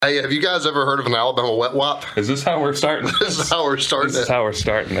Hey, have you guys ever heard of an Alabama wet wipe? Is this how we're starting This is how we're starting This is how we're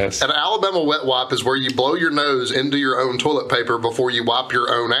starting this. An Alabama wet wipe is where you blow your nose into your own toilet paper before you wipe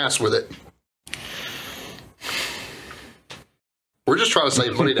your own ass with it. We're just trying to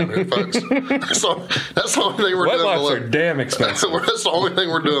save money down here, folks. That's the only thing we're Wet doing. wipes are damn expensive. That's the only thing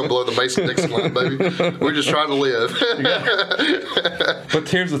we're doing below the basic Dixon line, baby. We're just trying to live. But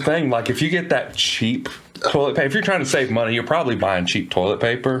here's the thing, like if you get that cheap toilet paper, if you're trying to save money, you're probably buying cheap toilet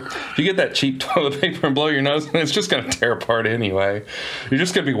paper. If you get that cheap toilet paper and blow your nose, it's just going to tear apart anyway. You're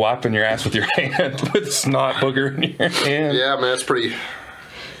just going to be wiping your ass with your hand with a snot booger in your hand. Yeah, man, it's pretty.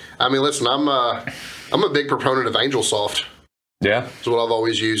 I mean, listen, I'm a big proponent of Angel Soft. Yeah. That's what I've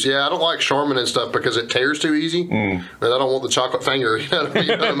always used. Yeah, I don't like Charmin and stuff because it tears too easy. And I don't want the chocolate finger, you know what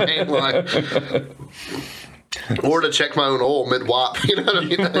I mean? Like, or to check my own oil mid-wipe, you know what I mean?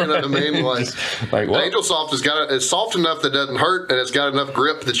 You know what I mean? Like what? Angel Soft it's soft enough that it doesn't hurt, and it's got enough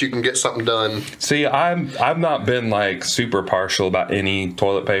grip that you can get something done. See, I've not been like super partial about any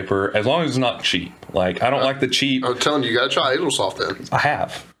toilet paper as long as it's not cheap. Like I don't like the cheap. I'm telling you, you got to try Angel Soft then. I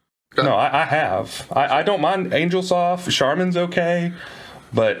have. Okay. No, I have. I don't mind Angel Soft. Charmin's okay,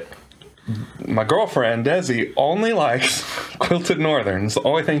 but my girlfriend Desi only likes Quilted Northern. It's the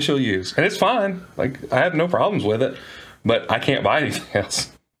only thing she'll use, and it's fine. Like I have no problems with it, but I can't buy anything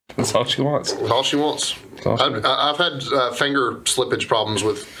else. That's all she wants. That's all she wants. I've had finger slippage problems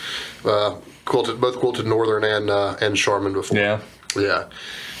with both Quilted Northern and Charmin before. Yeah. Yeah.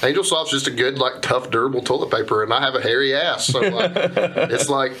 Angel Soft's just a good, like, tough, durable toilet paper, and I have a hairy ass, so like, it's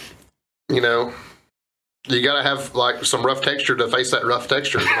like, you know, you got to have like some rough texture to face that rough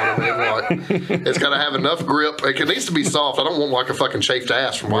texture. You know what I mean? Like, it's got to have enough grip. It needs to be soft. I don't want like a fucking chafed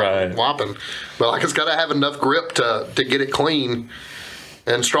ass from wiping, but like it's got to have enough grip to get it clean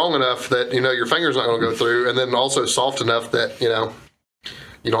and strong enough that you know your finger's not going to go through, and then also soft enough that you know.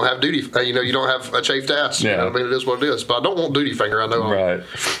 You don't have duty, you don't have a chafed ass. Yeah. You know what I mean, it is what it is. But I don't want duty finger. I know. Right.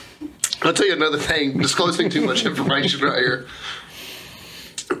 I'll tell you another thing. Disclosing too much information right here.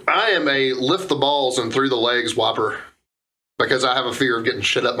 I am a lift the balls and through the legs wiper because I have a fear of getting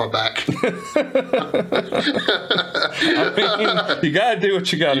shit up my back. I mean, you gotta do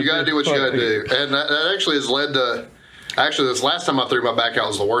what you gotta do. You gotta do what you gotta do, and that actually has led to. Actually, this last time I threw my back out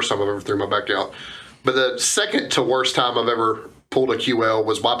was the worst time I've ever threw my back out. But the second to worst time I've ever pulled a QL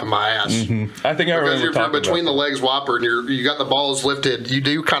was wiping my ass. Mm-hmm. I think I remember because you're between the legs wiper and you got the balls lifted. You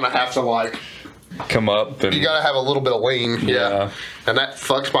do kind of have to like come up. And, you got to have a little bit of lean. Yeah. And that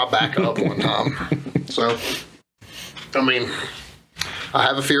fucked my back up one time. So, I mean, I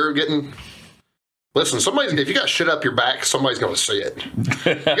have a fear of getting. Listen, if you got shit up your back, somebody's going to see it.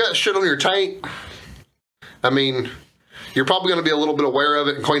 You got shit on your tank. I mean, you're probably going to be a little bit aware of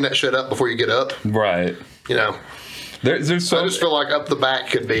it and clean that shit up before you get up. Right. You know. I just feel like up the back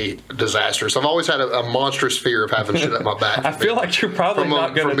could be disastrous. I've always had a monstrous fear of having shit up my back. I feel like you're probably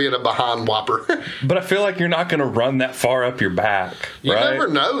not going to... From being a behind whopper. But I feel like you're not going to run that far up your back, You right? never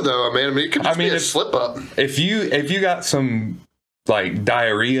know, though. I mean, it could just be a slip up. If you got some, like,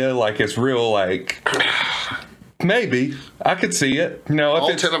 diarrhea, like, it's real, like... Maybe. I could see it. You know, if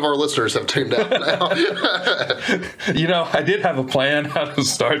all 10 of our listeners have tuned out now. You know, I did have a plan how to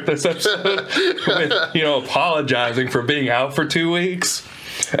start this episode with, apologizing for being out for 2 weeks.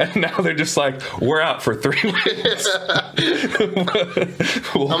 And now they're just like, we're out for 3 weeks. We can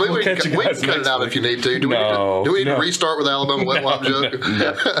cut it out if you need to. Do we need to restart with Alabama wet wipe joke?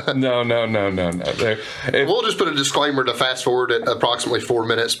 No. We'll just put a disclaimer to fast forward at approximately 4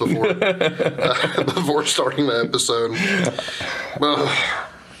 minutes before before starting the episode.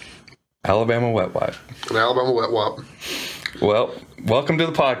 Alabama wet wipe. An Alabama wet wipe. Well, welcome to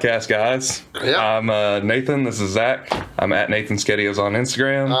the podcast, guys. Yeah. I'm Nathan. This is Zach. I'm at Nathan Skedios on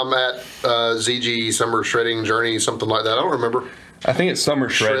Instagram. I'm at ZG Summer Shredding Journey, something like that. I don't remember. I think it's Summer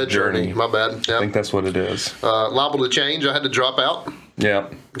Shred Journey. My bad. Yeah. I think that's what it is. Liable to change. I had to drop out. Yeah.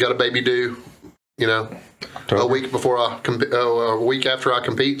 Got a baby due, October. A week before a week after I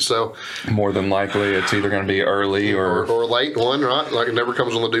compete. So more than likely, it's either going to be early or late one, right? Like it never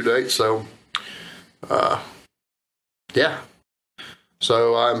comes on the due date. So, yeah.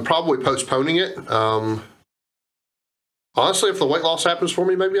 So I'm probably postponing it. Honestly, if the weight loss happens for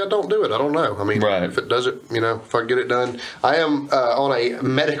me, maybe I don't do it. I don't know. I mean, if it does it, if I get it done. I am on a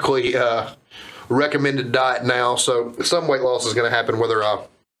medically recommended diet now, so some weight loss is going to happen whether I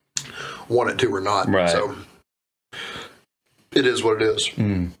want it to or not. Right. So it is what it is.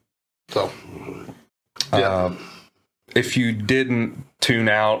 So, yeah. If you didn't tune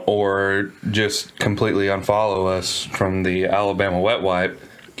out or just completely unfollow us from the Alabama wet wipe,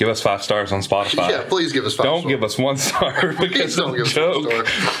 Give us 5 stars on Spotify. Yeah, please give us 5 Don't stars. give us 1 star because don't of give the us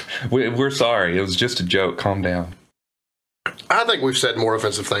 1 joke. We're sorry. It was just a joke. Calm down. I think we've said more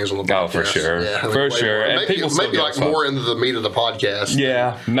offensive things on the podcast. Oh, for sure. Yeah, I mean, For way sure. more. And Maybe, people still maybe give like us 5. more into the meat of the podcast.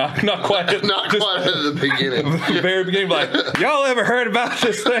 Yeah, not quite. Not quite at the beginning. The very beginning, like, y'all ever heard about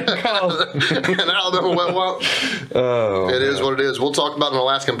this thing called? And I don't know what. Oh, It is what it is. We'll talk about an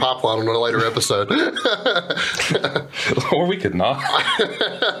Alaskan pipeline on a later episode. or we could not.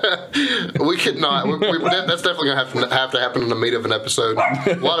 We could not. That's definitely going to have to happen in the meat of an episode.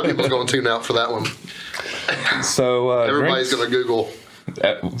 A lot of people's going to tune out for that one. So Everybody's going to Google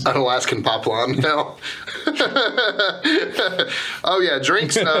an Alaskan pipeline now. Oh yeah,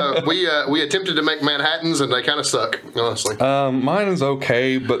 drinks. We attempted to make Manhattans and they kind of suck, honestly. Mine is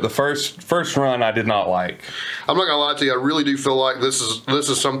okay, but the first run I did not like. I'm not gonna lie to you. I really do feel like this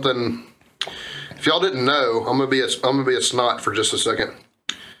is something. If y'all didn't know, I'm gonna be a snot for just a second.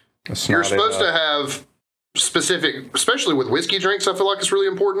 You're supposed to have specific, especially with whiskey drinks, I feel like it's really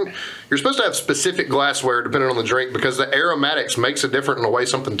important. You're supposed to have specific glassware depending on the drink because the aromatics makes it different in the way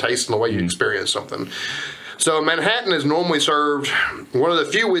something tastes and the way you experience something. So a Manhattan is normally served, one of the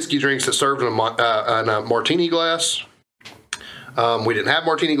few whiskey drinks that's served in a martini glass. We didn't have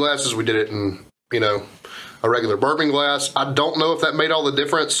martini glasses. We did it in, a regular bourbon glass. I don't know if that made all the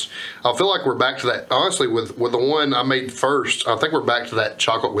difference. I feel like we're back to that. Honestly, with the one I made first, I think we're back to that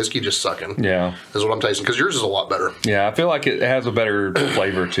chocolate whiskey just sucking. Yeah. Is what I'm tasting, because yours is a lot better. Yeah, I feel like it has a better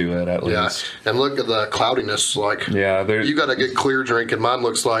flavor to it, at least. Yeah. And look at the cloudiness. Yeah, you got a good clear drink, and mine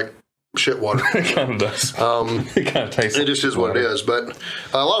looks like shit water. It kind of does. It kind of tastes. It just is what it is. But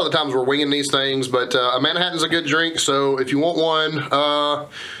a lot of the times we're winging these things. But a Manhattan's a good drink. So if you want one,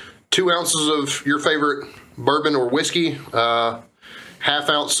 2 ounces of your favorite bourbon or whiskey, half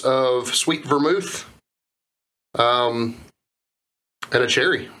ounce of sweet vermouth, and a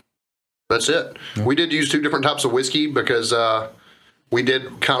cherry. That's it. Mm-hmm. We did use 2 different types of whiskey because we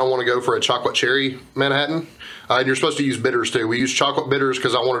did kind of want to go for a chocolate cherry Manhattan. And you're supposed to use bitters too. We used chocolate bitters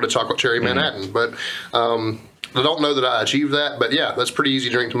because I wanted a chocolate cherry Manhattan. But I don't know that I achieved that. But yeah, that's a pretty easy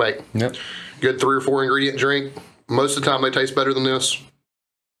drink to make. Yep. Good 3 or 4 ingredient drink. Most of the time they taste better than this.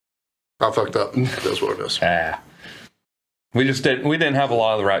 I fucked up. That's what it is. We didn't have a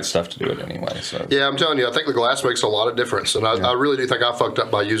lot of the right stuff to do it anyway. So yeah, I'm telling you, I think the glass makes a lot of difference, and I really do think I fucked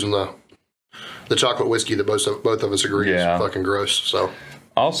up by using the chocolate whiskey that both of us agree is fucking gross. So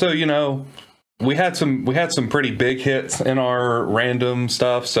also, we had some pretty big hits in our random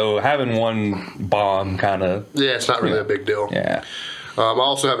stuff. So having one bomb kind of it's not really a big deal. Yeah. I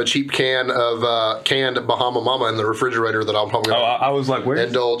also have a cheap can of canned Bahama Mama in the refrigerator that I'll probably I was like, where?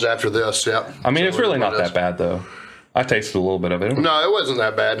 Indulge after this. Yeah. I mean, it's really not that bad though. I tasted a little bit of it. No, it wasn't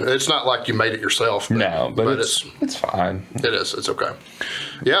that bad. It's not like you made it yourself. But it's fine. It is. It's okay.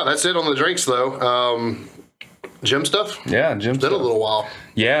 Yeah, that's it on the drinks though. Gym stuff? Yeah, gym stuff. It's been a little while.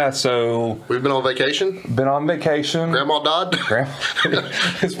 Yeah, so we've been on vacation. Grandma died.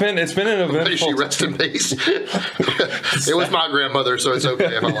 It's been an eventful. May she rest in peace. It was my grandmother, so it's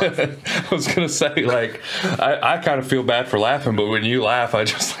okay if I laugh. I was gonna say, I kind of feel bad for laughing, but when you laugh, I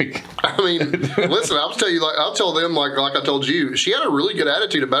just like. I mean, listen, I'll tell them like I told you. She had a really good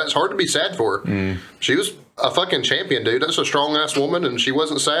attitude about it. It's hard to be sad for her. She was a fucking champion, dude. That's a strong ass woman, and she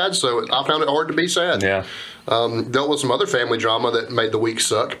wasn't sad, so I found it hard to be sad. Yeah. Dealt with some other family drama that made the week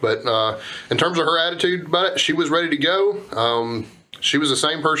suck, but in terms of her attitude about it, she was ready to go. She was the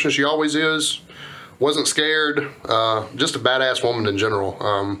same person she always is. Wasn't scared. Just a badass woman in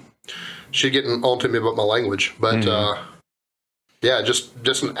general. She'd get on to me about my language, but yeah,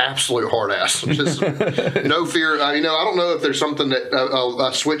 just an absolute hard ass. Just no fear. I don't know if there's something that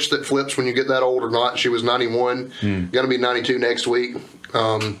a switch that flips when you get that old or not. She was 91, going to be 92 next week.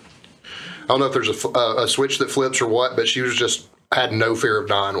 I don't know if there's a switch that flips or what, but she was just had no fear of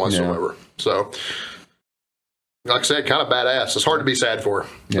dying whatsoever. Yeah. So, like I said, kind of badass. It's hard to be sad for her.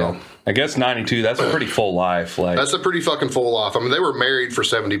 Yeah. So. I guess 92, that's a pretty full life. That's a pretty fucking full life. I mean, they were married for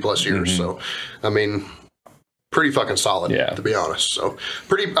 70 plus years. So, I mean, pretty fucking solid, to be honest. So,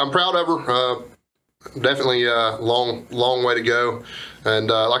 I'm proud of her. Definitely a long way to go. And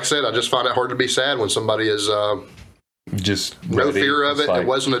like I said, I just find it hard to be sad when somebody is just no fear of it. It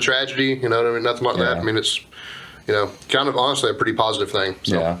wasn't a tragedy, you know what I mean? Nothing like that. I mean, it's, kind of honestly a pretty positive thing.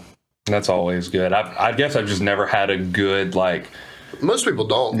 So. Yeah, that's always good. I guess I've just never had a good, most people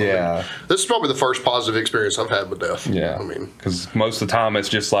don't. Yeah. I mean, this is probably the first positive experience I've had with death. Yeah. I mean, because most of the time it's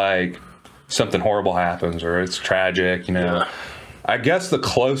just something horrible happens or it's tragic, Yeah. I guess the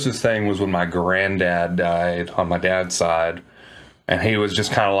closest thing was when my granddad died on my dad's side. And he was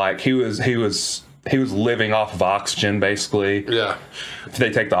just kind of he was he was living off of oxygen basically. Yeah. If they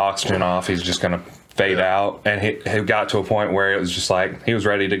take the oxygen off, he's just going to fade out. And he got to a point where it was just like he was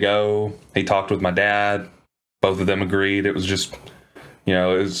ready to go. He talked with my dad. Both of them agreed. It was just, it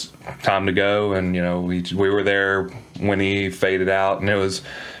was time to go. And, we were there when he faded out. And it was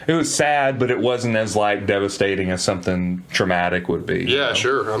sad, but it wasn't as like devastating as something traumatic would be. Yeah,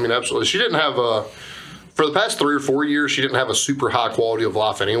 sure. I mean, absolutely. She didn't have for the past 3 or 4 years, she didn't have a super high quality of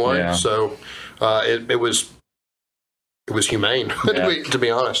life anyway. Yeah. So it was humane, to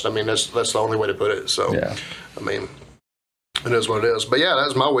be honest. I mean, that's the only way to put it. So, yeah. I mean, it is what it is. But yeah, that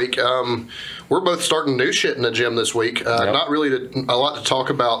was my week. We're both starting new shit in the gym this week. Not really a lot to talk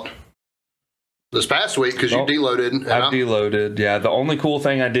about this past week because you deloaded. And I deloaded, yeah. The only cool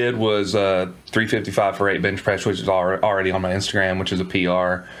thing I did was 355 for 8 bench press, which is already on my Instagram, which is a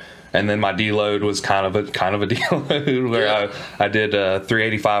PR. And then my deload was kind of a deload where I did a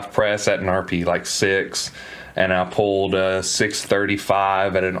 385 press at an RP like 6. And I pulled a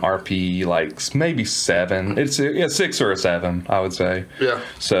 635 at an RP like maybe 7. It's a 6 or a 7, I would say. Yeah.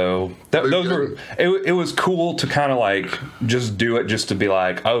 So those were. It was cool to kind of like just do it just to be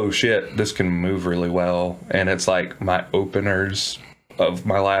like, oh shit, this can move really well. And it's like my openers of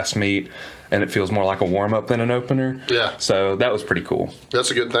my last meet, and it feels more like a warm up than an opener. Yeah. So that was pretty cool.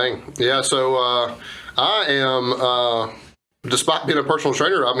 That's a good thing. Yeah. So I am. Despite being a personal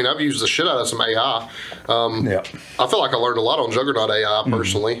trainer, I mean, I've used the shit out of some AI. Yeah. I feel like I learned a lot on Juggernaut AI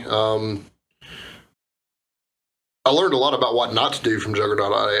personally. I learned a lot about what not to do from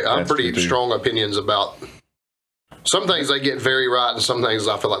Juggernaut AI. I have pretty strong opinions about some things they get very right and some things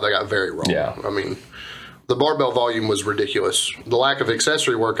I feel like they got very wrong. Yeah. I mean, the barbell volume was ridiculous. The lack of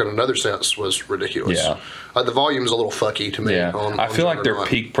accessory work in another sense was ridiculous. Yeah. The volume's a little fucky to me. Yeah. I feel like their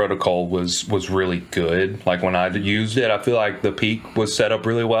peak protocol was really good. Like when I used it, I feel like the peak was set up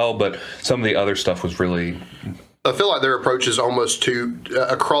really well, but some of the other stuff was really... I feel like their approach is almost too,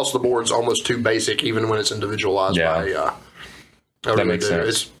 across the board, is almost too basic, even when it's individualized by AI. That makes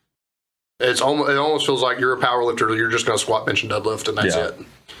sense. It almost feels like you're a power lifter. You're just going to squat, bench, and deadlift, and that's it.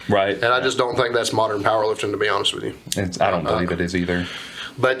 Right. And I just don't think that's modern powerlifting, to be honest with you. I don't believe it is either.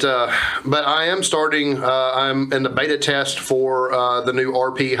 But I am starting. I'm in the beta test for the new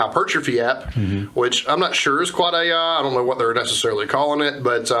RP hypertrophy app, which I'm not sure is quite AI. I don't know what they're necessarily calling it,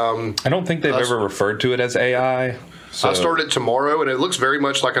 but I don't think they've ever referred to it as AI. So. I started tomorrow, and it looks very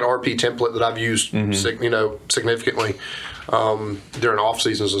much like an RP template that I've used, significantly during off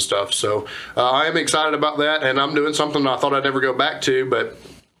seasons and stuff. So I am excited about that, and I'm doing something I thought I'd never go back to, but.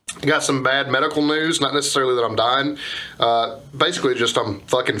 Got some bad medical news, not necessarily that I'm dying. Basically, just I'm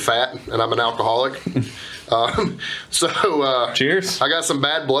fucking fat and I'm an alcoholic. Cheers. I got some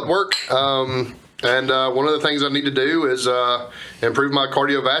bad blood work. And one of the things I need to do is improve my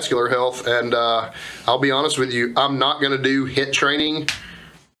cardiovascular health. And I'll be honest with you, I'm not going to do HIIT training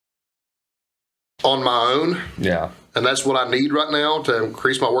on my own. Yeah. And that's what I need right now to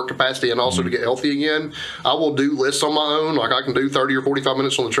increase my work capacity and also to get healthy again. I will do lists on my own. Like I can do 30 or 45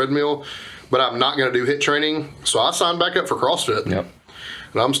 minutes on the treadmill, but I'm not going to do HIIT training. So I signed back up for CrossFit. Yep.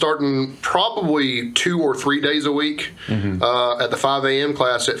 And I'm starting probably 2 or 3 days a week at the 5 a.m.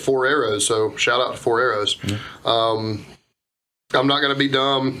 class at Four Arrows. So shout out to Four Arrows. I'm not going to be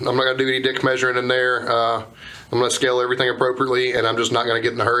dumb. I'm not going to do any dick measuring in there. I'm going to scale everything appropriately, and I'm just not going to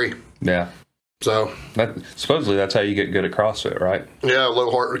get in a hurry. Yeah. So supposedly that's how you get good at CrossFit, right? Yeah,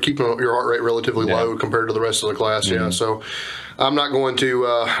 keeping your heart rate relatively low compared to the rest of the class. Yeah, so I'm not going to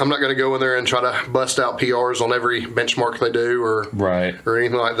go in there and try to bust out PRs on every benchmark they do or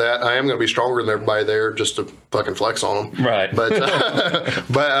anything like that. I am going to be stronger than everybody there just to fucking flex on them. Right. But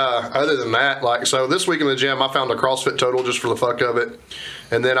other than that, so this week in the gym, I found a CrossFit Total just for the fuck of it,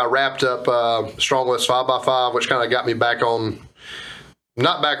 and then I wrapped up Strongless 5x5, which kind of got me back on.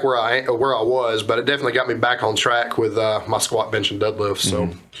 Not back where I was, but it definitely got me back on track with my squat, bench, and deadlift. So,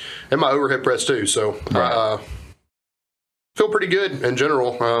 and my overhead press too. So, I feel pretty good in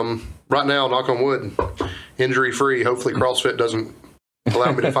general right now. Knock on wood, injury free. Hopefully, CrossFit doesn't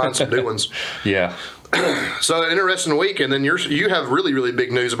allow me to find some new ones. Yeah. So interesting week, and then you have really, really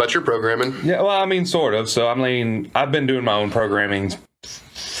big news about your programming. Yeah. Well, I mean, sort of. So, I've been doing my own programming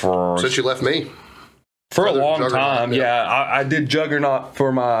since you left me. For a long time, yeah. I did Juggernaut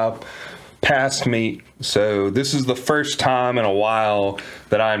for my past meet, so this is the first time in a while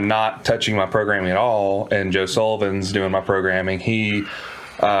that I'm not touching my programming at all, and Joe Sullivan's doing my programming.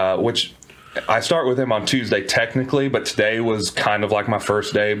 Which I start with him on Tuesday technically, but today was kind of like my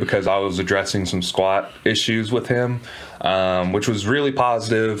first day because I was addressing some squat issues with him, which was really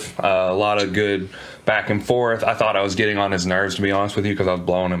positive. A lot of good back and forth. I thought I was getting on his nerves, to be honest with you, because I was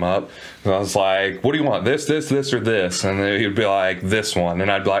blowing him up. And I was like, what do you want? This, or this? And then he'd be like, this one.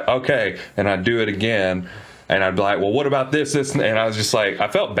 And I'd be like, okay. And I'd do it again. And I'd be like, well, what about this? And I was just like, I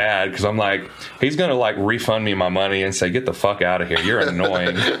felt bad because I'm like, he's going to like refund me my money and say, get the fuck out of here. You're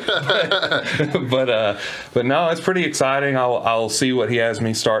annoying. but no, it's pretty exciting. I'll see what he has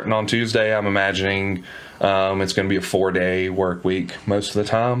me starting on Tuesday. I'm imagining it's going to be a 4-day work week most of the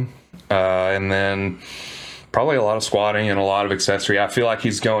time. And then probably a lot of squatting and a lot of accessory. I feel like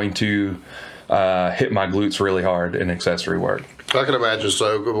he's going to hit my glutes really hard in accessory work. I can imagine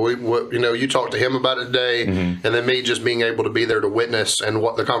so. You talked to him about it today, and then me just being able to be there to witness and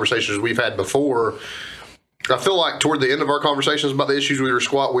what the conversations we've had before. I feel like toward the end of our conversations about the issues we were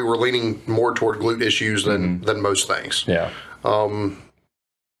squat, we were leaning more toward glute issues than most things. Yeah.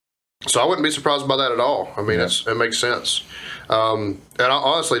 So I wouldn't be surprised by that at all. I mean, it makes sense. And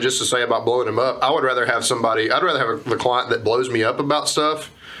honestly, just to say about blowing him up, I'd rather have the client that blows me up about stuff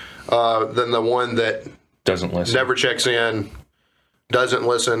than the one that doesn't listen, never checks in, doesn't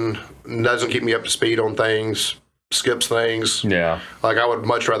listen, doesn't keep me up to speed on things, skips things. Yeah. Like, I would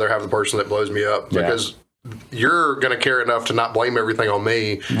much rather have the person that blows me up because you're going to care enough to not blame everything on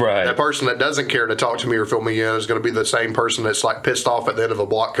me. Right. That person that doesn't care to talk to me or fill me in is going to be the same person that's like pissed off at the end of a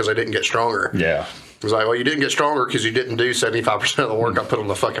block because they didn't get stronger. Yeah. It's like, well, you didn't get stronger because you didn't do 75% of the work I put on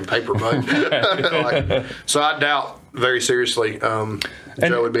the fucking paper, bud. So I doubt very seriously Joe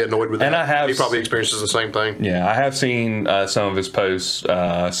would be annoyed with that. And he probably experiences the same thing. Yeah, I have seen some of his posts.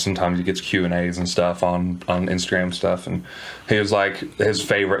 Sometimes he gets Q&As and stuff on Instagram stuff. And he was like, his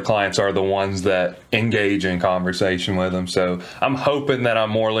favorite clients are the ones that engage in conversation with him. So I'm hoping that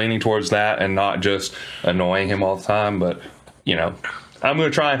I'm more leaning towards that and not just annoying him all the time. But, I'm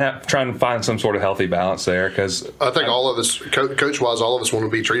going to try and find some sort of healthy balance there because I think all of us, coach-wise, all of us want to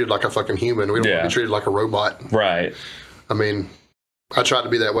be treated like a fucking human. We don't want to be treated like a robot. Right. I mean, I tried to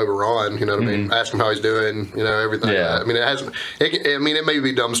be that way with Ron. You know what I mean? Ask him how he's doing. Everything. Yeah. I mean, it may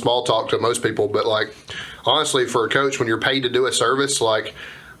be dumb small talk to most people, but like honestly, for a coach, when you're paid to do a service, like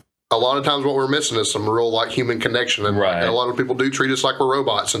a lot of times what we're missing is some real like human connection. And, and a lot of people do treat us like we're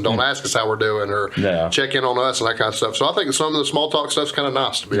robots and don't ask us how we're doing or check in on us and that kind of stuff. So I think some of the small talk stuff's kind of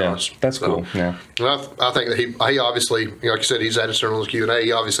nice, to be honest. That's cool. Yeah. And I think that he obviously, like you said, he's added on his Q&A.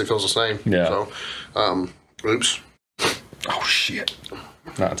 He obviously feels the same. Yeah. So, oops. Oh, shit.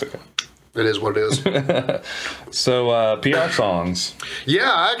 No, it's okay. It is what it is. So, PR songs.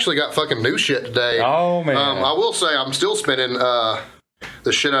 Yeah, I actually got fucking new shit today. Oh, man. I will say I'm still spinning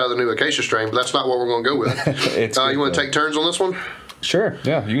the shit out of the new Acacia strain, but that's not what we're going to go with. You want to take turns on this one? Sure.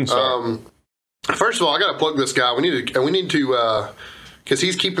 Yeah, you can start. First of all, I got to plug this guy. We need to because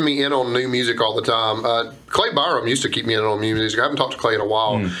he's keeping me in on new music all the time. Clay Byram used to keep me in on new music. I haven't talked to Clay in a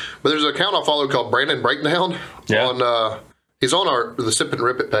while, but there's an account I follow called Brandon Breakdown. Yeah. He's on the Sip and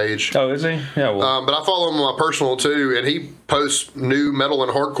Rip It page. Oh, is he? Yeah. Well. But I follow him on my personal too, and he posts new metal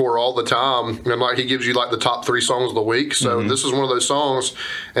and hardcore all the time. And like he gives you like the top 3 songs of the week. So this is one of those songs,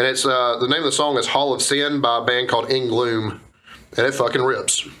 and it's the name of the song is Hall of Sin by a band called In Gloom, and it fucking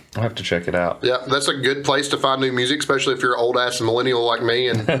rips. I'll have to check it out. Yeah, that's a good place to find new music, especially if you're an old ass millennial like me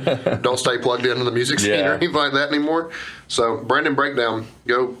and don't stay plugged into the music scene or anything like that anymore. So Brandon Breakdown,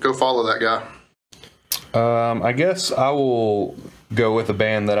 go follow that guy. I guess I will go with a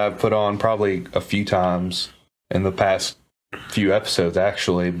band that I've put on probably a few times in the past few episodes,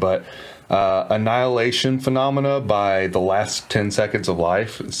 actually. But Annihilation Phenomena by The Last 10 Seconds of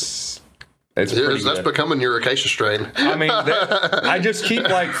Life. That's becoming your Acacia strain. I mean, I just keep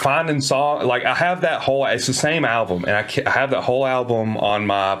like finding songs. Like I have that whole. It's the same album, and I have that whole album on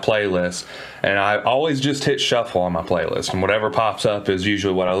my playlist. And I always just hit shuffle on my playlist, and whatever pops up is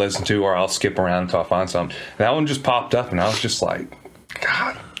usually what I listen to, or I'll skip around until I find something. And that one just popped up, and I was just like,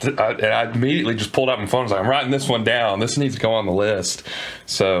 God. And I immediately just pulled out my phone. I was like, I'm writing this one down. This needs to go on the list.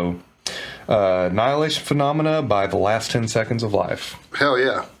 So, Annihilation Phenomena by The Last 10 Seconds of Life. Hell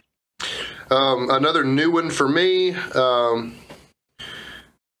yeah. Another new one for me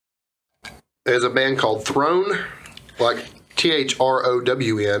is a band called Throne, like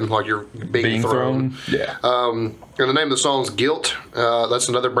THROWN, like you're being thrown. Yeah. And the name of the song's Guilt. That's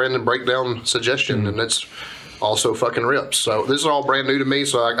another Brandon Breakdown suggestion, and it's also fucking rips. So this is all brand new to me,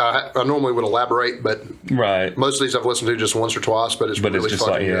 so I normally would elaborate, but most of these I've listened to just once or twice, but it's really fucking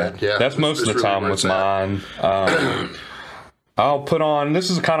like, good. Yeah, that's most of the time with mine. I'll put on, this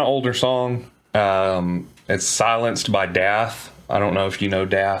is a kind of older song. It's Silenced by Dath. I don't know if you know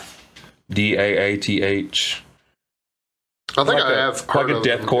Dath, DAATH. I think I have like heard a of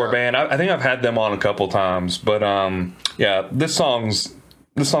them, deathcore yeah. band. I think I've had them on a couple times, but yeah, this song's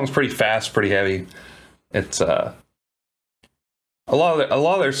pretty fast, pretty heavy. It's a lot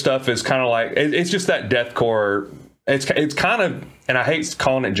of their stuff is kind of like it's just that deathcore. It's kind of, and I hate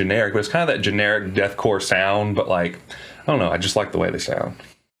calling it generic, but it's kind of that generic deathcore sound. But like, I don't know, I just like the way they sound.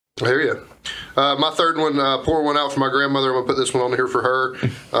 I hear you. My third one, pour one out for my grandmother. I'm going to put this one on here for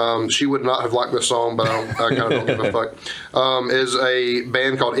her. She would not have liked this song, but I kind of don't give a fuck. Is a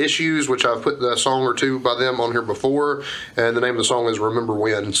band called Issues, which I've put a song or two by them on here before. And the name of the song is Remember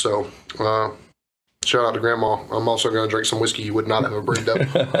When. So shout out to Grandma. I'm also going to drink some whiskey you would not have brewed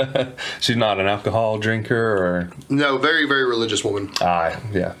up. She's not an alcohol drinker, or? No, very, very religious woman.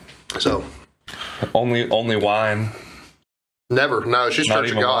 Yeah. So only wine. Never. No, she's Not Church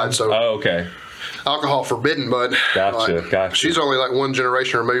of even God. wine? So Oh, okay. alcohol forbidden, but Gotcha. she's only like one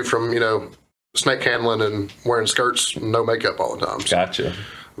generation removed from, snake handling and wearing skirts and no makeup all the time. So Gotcha.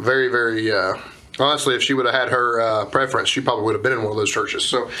 very, very, honestly, if she would have had her preference, she probably would have been in one of those churches.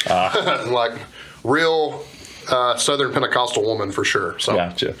 So like real Southern Pentecostal woman for sure. So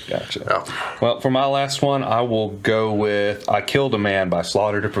Gotcha. yeah. Well, for my last one, I will go with "I Killed a Man" by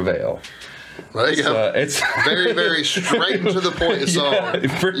Slaughter to Prevail. There you go. It's very, very straight and to the point song.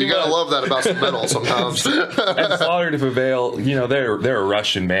 Yeah, pretty You gotta much. love that about some metal sometimes. and Slaughter to Prevail. They're a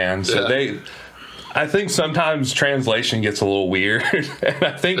Russian band, so Yeah. I think sometimes translation gets a little weird, and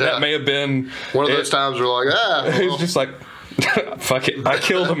I think Yeah. that may have been One of those times we're like, It's just like, fuck it, I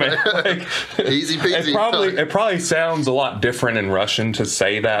killed a man. Like, easy peasy. it probably sounds a lot different in Russian to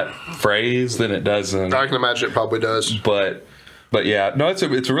say that phrase than it does in. I can imagine it probably does. But yeah, no, it's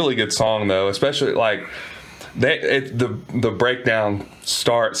a really good song though, especially like the breakdown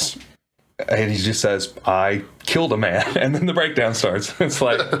starts and he just says, "I killed a man," and then the breakdown starts. It's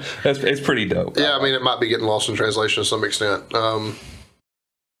like it's pretty dope. Yeah, I mean, it might be getting lost in translation to some extent.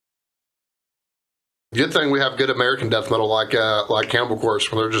 Good thing we have good American death metal like Cannibal Corpse,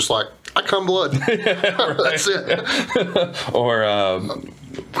 where they're just like, "I come blood." That's it. Or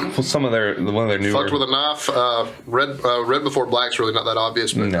one of their newer. Fucked with a knife. Red Before Black's really not that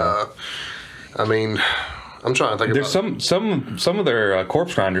obvious, but No. I mean, I'm trying to think There's about some of their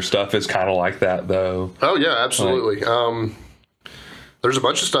Corpse Grinder stuff is kind of like that though. Oh yeah, absolutely. There's a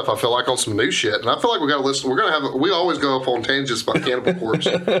bunch of stuff I feel like on some new shit, and I feel like we got to listen. We always go up on tangents about Cannibal Corpse.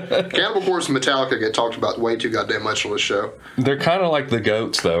 Cannibal Corpse and Metallica get talked about way too goddamn much on this show. They're kind of like the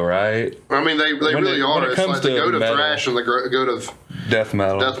goats though, right? I mean, they really when are. it It's comes like the to goat of metal. thrash and the goat of Death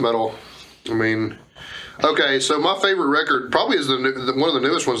metal. death metal. I mean, okay, so my favorite record probably is one of the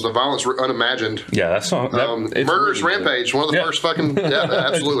newest ones, The Violence Unimagined. Yeah, that song. It's Murderous really good. Rampage, one of the Yeah. first fucking, yeah,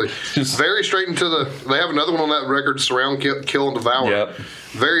 absolutely. Just- Very straight into they have another one on that record, Surround, Kill, and Devour. Yep.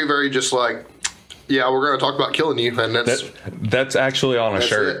 Very, very just like, yeah, we're going to talk about killing you, and That's actually on a That's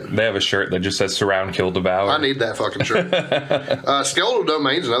shirt. it. They have a shirt that just says "Surround, Kill, Devour." I need that fucking shirt. Skeletal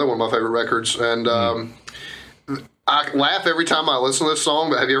Domain's another one of my favorite records, and I laugh every time I listen to this song,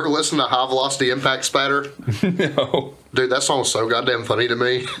 but have you ever listened to High Velocity Impact Spatter? No. Dude, that song's so goddamn funny to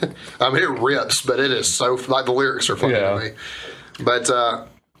me. I mean, it rips, but it is so, like, the lyrics are funny Yeah. to me. But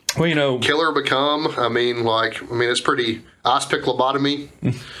Well, Killer Become, it's pretty ice pick lobotomy.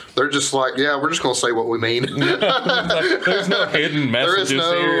 They're just like, yeah, we're just going to say what we mean. there's no hidden There is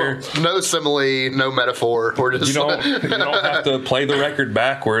messages here. no simile, no metaphor. We're just You don't have to play the record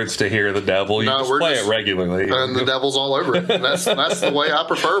backwards to hear the devil. You No, just we're play just- it regularly. and the devil's all over it. And that's the way I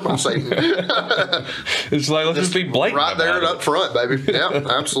prefer my Satan. It's like, let's just be blatant Right there and about up front, baby. Yeah,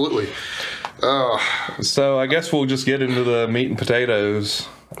 absolutely. it. So I guess we'll just get into the meat and potatoes.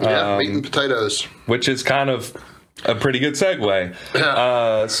 Yeah, meat and potatoes. Which is kind of a pretty good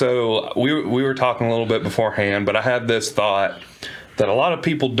segue. So we were talking a little bit beforehand, but I had this thought that a lot of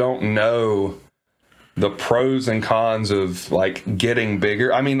people don't know the pros and cons of like getting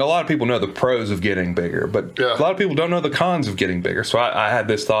bigger. I mean, a lot of people know the pros of getting bigger, but Yeah. a lot of people don't know the cons of getting bigger. So I had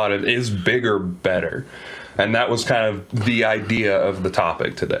this thought of, is bigger better? And that was kind of the idea of the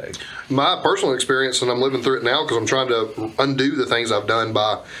topic today. My personal experience, and I'm living through it now because I'm trying to undo the things I've done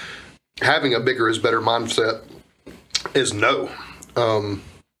by having a bigger is better mindset, is no.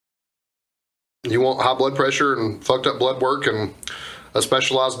 You want high blood pressure and fucked up blood work and a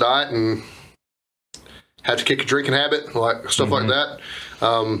specialized diet and have to kick a drinking habit, like stuff like that.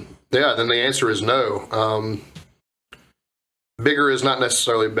 Then the answer is no. Bigger is not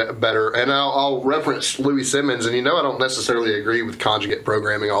necessarily better. And I'll reference Louis Simmons, and I don't necessarily agree with conjugate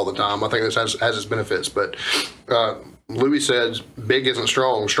programming all the time. I think this has its benefits, but Louis says, big isn't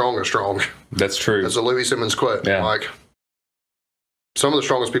strong, strong is strong. That's true. That's a Louis Simmons quote. Yeah. Like, some of the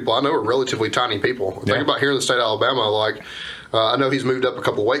strongest people I know are relatively tiny people. Think about here in the state of Alabama, like, I know he's moved up a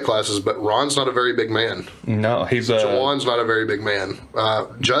couple weight classes, but Ron's not a very big man. No, he's Jawan's not a very big man.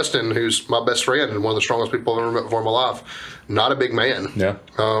 Justin, who's my best friend and one of the strongest people I've ever met before in my life, not a big man. Yeah.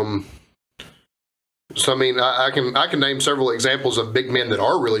 So I mean, I can name several examples of big men that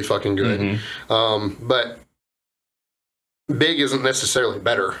are really fucking good, but big isn't necessarily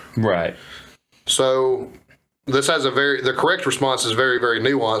better. Right. So this has the correct response is very, very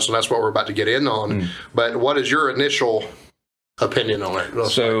nuanced, and that's what we're about to get in on. But what is your initial opinion on it?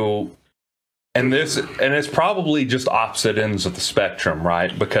 So, and it's probably just opposite ends of the spectrum,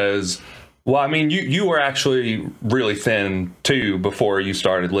 right? Because, well, I mean, you were actually really thin too before you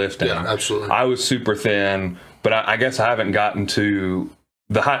started lifting. Yeah, absolutely. I was super thin, but I guess I haven't gotten to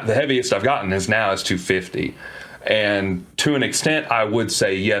the heaviest I've gotten is 250. And to an extent, I would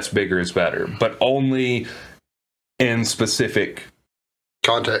say, yes, bigger is better, but only in specific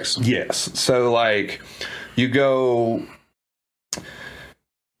context. Yes. So, like, you go,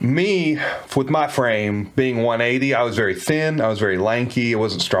 me, with my frame being 180, I was very thin, I was very lanky, I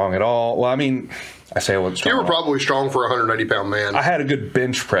wasn't strong at all. Well, I mean, I say I wasn't strong. You were probably strong for a 180-pound man. I had a good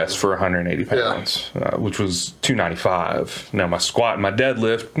bench press for 180 pounds, which was 295. Now, my squat and my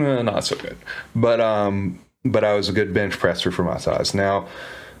deadlift, not so good. But I was a good bench presser for my size. Now,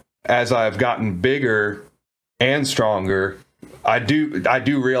 as I've gotten bigger and stronger, I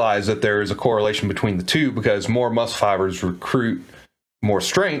do realize that there is a correlation between the two because more muscle fibers recruit more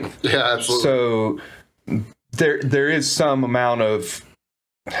strength. Yeah, absolutely. So there's some amount of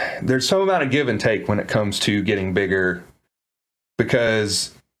give and take when it comes to getting bigger,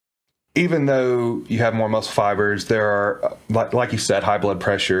 because even though you have more muscle fibers, there are, like you said, high blood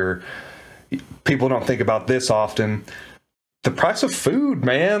pressure. People don't think about this often. The price of food,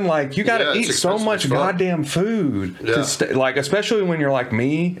 man, like you got to eat so much goddamn food to stay, like, especially when you're like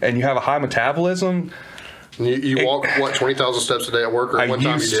me and you have a high metabolism. You walk, 20,000 steps a day at work, or one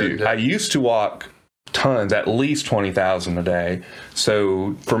time you did? Yeah. I used to walk tons, at least 20,000 a day.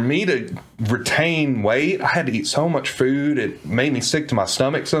 So for me to retain weight, I had to eat so much food. It made me sick to my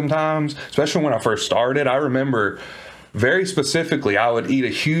stomach sometimes, especially when I first started. I remember very specifically, I would eat a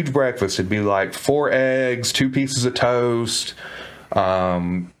huge breakfast. It'd be like 4 eggs, 2 pieces of toast,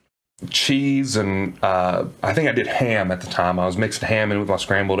 cheese, and I think I did ham at the time. I was mixing ham in with my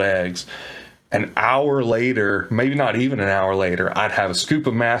scrambled eggs. An hour later, maybe not even an hour later, I'd have a scoop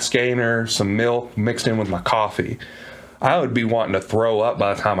of mass gainer, some milk mixed in with my coffee. I would be wanting to throw up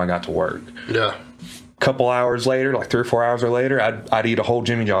by the time I got to work. Yeah. Couple hours later, like 3 or 4 hours later, I'd eat a whole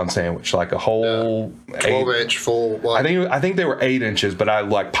Jimmy John sandwich, like a whole 12-inch full. Like, I think they were 8 inches, but I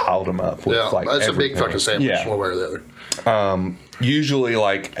like piled them up. With like that's everything. A big fucking sandwich, one way or the other. Usually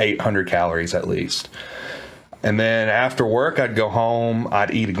like 800 calories at least. And then after work, I'd go home.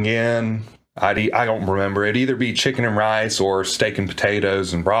 I'd eat again. I don't remember. It'd either be chicken and rice or steak and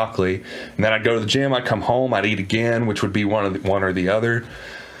potatoes and broccoli. And then I'd go to the gym. I'd come home. I'd eat again, which would be one or the other.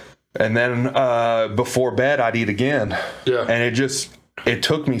 And then before bed, I'd eat again. Yeah. And it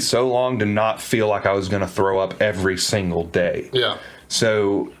took me so long to not feel like I was going to throw up every single day. Yeah.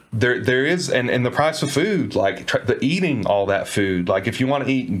 So there is, and the price of food, like the eating all that food, like if you want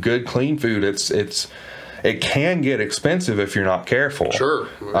to eat good, clean food, it can get expensive if you're not careful. Sure.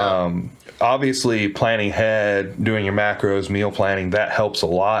 Yeah. Obviously, planning ahead, doing your macros, meal planning, that helps a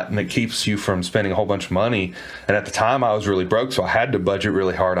lot, and it keeps you from spending a whole bunch of money. And at the time, I was really broke, so I had to budget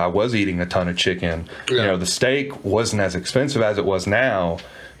really hard. I was eating a ton of chicken. Yeah. You know, the steak wasn't as expensive as it was now.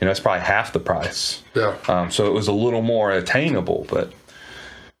 You know, it's probably half the price. Yeah. So it was a little more attainable, but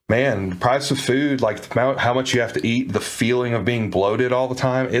man, the price of food, like how much you have to eat, the feeling of being bloated all the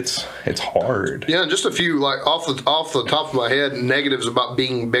time, it's hard. Yeah, just a few, like off the top of my head, negatives about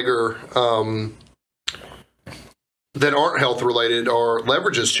being bigger that aren't health related or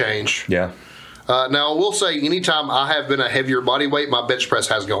leverages change. Yeah. Now, I will say, anytime I have been a heavier body weight, my bench press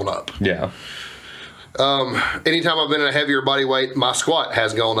has gone up. Yeah. Anytime I've been in a heavier body weight, my squat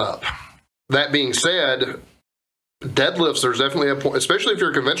has gone up. That being said, deadlifts, there's definitely a point, especially if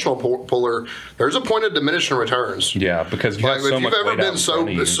you're a conventional puller, there's a point of diminishing returns. Yeah, because you have so if much you've ever weight been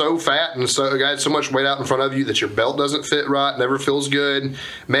so fat and got so much weight out in front of you that your belt doesn't fit right, never feels good,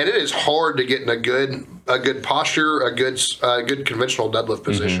 man, it is hard to get in a good posture, a good conventional deadlift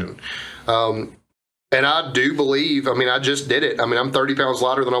position. Mm-hmm. And I do believe, I mean, I just did it. I mean, I'm 30 pounds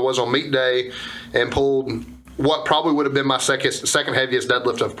lighter than I was on meet day and pulled what probably would have been my second heaviest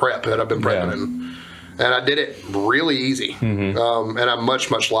deadlift of prep that I've been prepping in. And I did it really easy. Mm-hmm. And I'm much,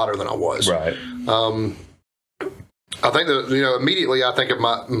 much lighter than I was. Right. I think that, immediately I think of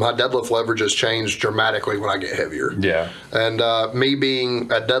my deadlift leverage has changed dramatically when I get heavier. Yeah. And me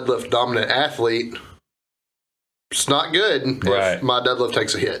being a deadlift dominant athlete, it's not good if my deadlift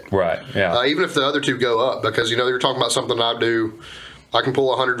takes a hit. Right. Yeah. Even if the other two go up, because, you're talking about something I do, I can pull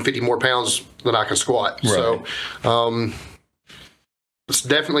 150 more pounds than I can squat. Right. So, there's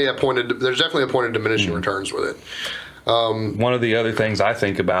definitely a point of diminishing returns with it. One of the other things I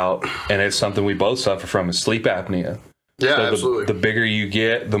think about, and it's something we both suffer from, is sleep apnea. Yeah, so absolutely. The bigger you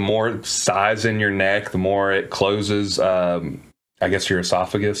get, the more size in your neck, the more it closes, I guess, your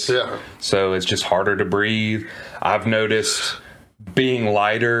esophagus. Yeah. So it's just harder to breathe. I've noticed being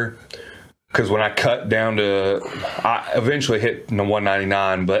lighter, because when I cut down to, I eventually hit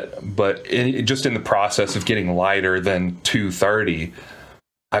 199, but just in the process of getting lighter than 230,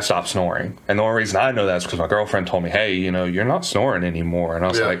 I stopped snoring. And the only reason I know that is because my girlfriend told me, hey, you're not snoring anymore. And I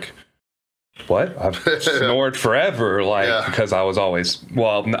was like, what? I've snored forever, because I was always,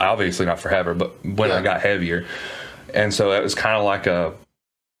 well, obviously not forever, but when I got heavier. And so it was kind of like a,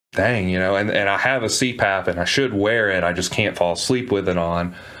 dang, and I have a CPAP and I should wear it. I just can't fall asleep with it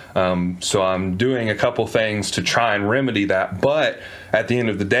on. So I'm doing a couple things to try and remedy that. But at the end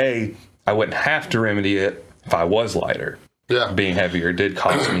of the day, I wouldn't have to remedy it if I was lighter. Yeah. Being heavier did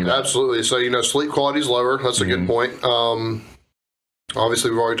cost me that. Absolutely. So, sleep quality is lower. That's a good point.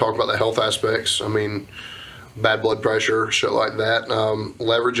 Obviously, we've already talked about the health aspects. I mean, bad blood pressure, shit like that.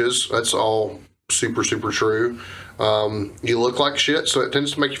 Leverages, that's all super, super true. You look like shit, so it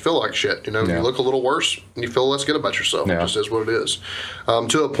tends to make you feel like shit. You look a little worse, and you feel less good about yourself. It just is what it is.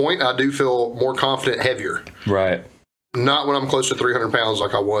 To a point, I do feel more confident heavier. Right. Not when I'm close to 300 pounds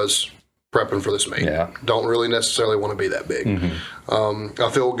like I was prepping for this meet. Yeah. Don't really necessarily want to be that big.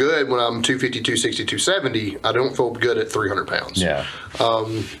 I feel good when I'm 250, 260, 270. I don't feel good at 300 pounds. Yeah.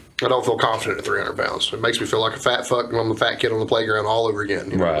 I don't feel confident at 300 pounds. It makes me feel like a fat fuck when I'm a fat kid on the playground all over again.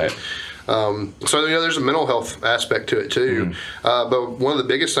 Right. So, there's a mental health aspect to it, too. But one of the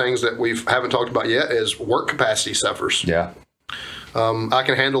biggest things that we haven't talked about yet is work capacity suffers. Yeah. I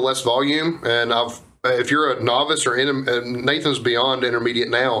can handle less volume, and if you're a novice or Nathan's beyond intermediate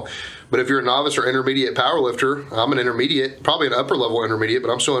now, but if you're a novice or intermediate powerlifter, I'm an intermediate, probably an upper level intermediate, but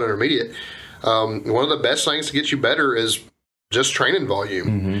I'm still an intermediate. One of the best things to get you better is just training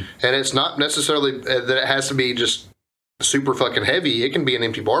volume. And it's not necessarily that it has to be just super fucking heavy. It can be an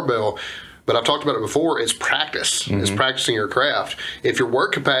empty barbell. But I've talked about it before. It's practice. It's practicing your craft. If your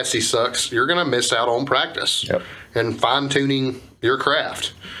work capacity sucks, you're going to miss out on practice and fine-tuning your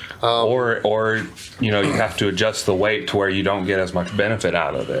craft. Or you have to adjust the weight to where you don't get as much benefit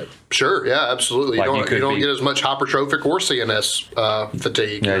out of it. Sure, yeah, absolutely. You don't get as much hypertrophic or CNS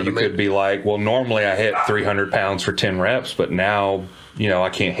fatigue. Yeah, you could be like, well, normally I hit 300 pounds for 10 reps, but now, I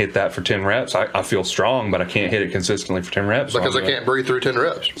can't hit that for 10 reps. I feel strong, but I can't hit it consistently for 10 reps. Because I can't breathe through 10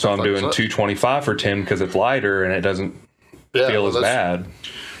 reps. So I'm doing 225 for 10 because it's lighter and it doesn't feel as bad.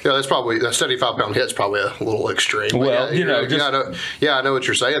 Yeah, that's probably a 75-pound hit's probably a little extreme. Well, I know what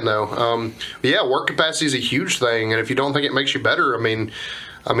you're saying though. Work capacity is a huge thing, and if you don't think it makes you better, I mean,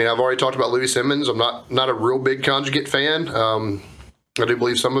 I've already talked about Louis Simmons. I'm not a real big conjugate fan. I do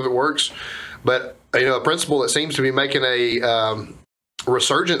believe some of it works, but a principle that seems to be making a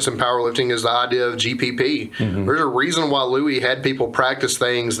resurgence in powerlifting is the idea of GPP. There's a reason why Louis had people practice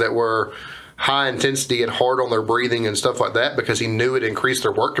things that were high intensity and hard on their breathing and stuff like that, because he knew it increased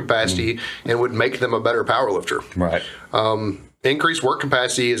their work capacity and would make them a better powerlifter. Right. Increased work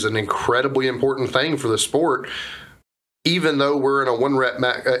capacity is an incredibly important thing for the sport. Even though we're in a one rep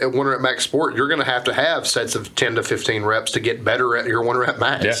max sport, you're going to have sets of 10 to 15 reps to get better at your 1 rep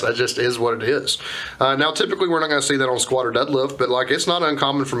max. Yeah. That just is what it is. Now, typically, we're not going to see that on squat or deadlift, but it's not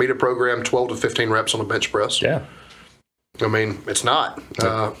uncommon for me to program 12 to 15 reps on a bench press. Yeah. I mean, it's not.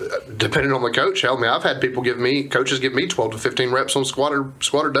 Depending on the coach, I've had coaches give me 12 to 15 reps on squat or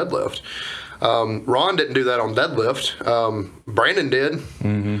deadlift. Ron didn't do that on deadlift. Brandon did.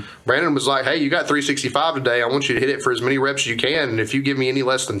 Brandon was like, hey, you got 365 today. I want you to hit it for as many reps as you can. And if you give me any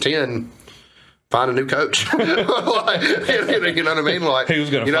less than 10, find a new coach. You know what I mean? Like, he was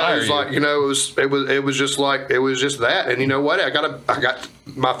going to fire you. It was just that. And you know what? I got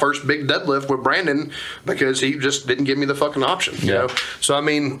my first big deadlift with Brandon because he just didn't give me the fucking option. You know? So, I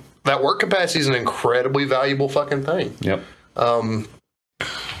mean, that work capacity is an incredibly valuable fucking thing. Yep.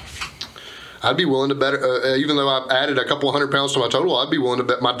 I'd be willing to bet, even though I've added a couple 100 pounds to my total, I'd be willing to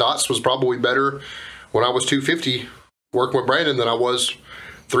bet my dots was probably better when I was 250 working with Brandon than I was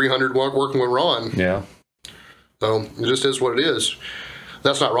 300 working with Ron. Yeah. So it just is what it is.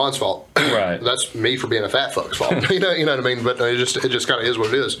 That's not Ron's fault. Right. That's me for being a fat fuck's fault. You know what I mean? But it just kind of is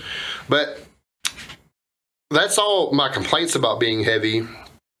what it is. But that's all my complaints about being heavy.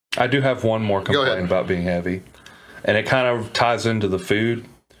 I do have one more Go ahead. complaint about being heavy, and it kind of ties into the food.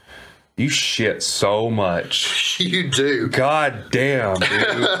 You shit so much. You do. God damn,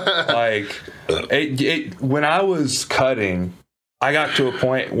 dude. Like, when I was cutting, I got to a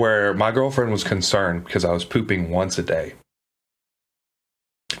point where my girlfriend was concerned because I was pooping once a day.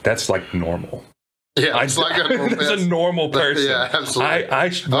 That's like normal. Yeah, it's like it's a normal person. Yeah, absolutely.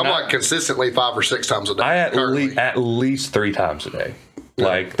 I'm like consistently 5 or 6 times a day. I at least 3 times a day. Yeah.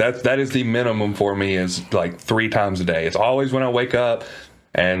 Like that is the minimum for me, is like 3 times a day. It's always when I wake up,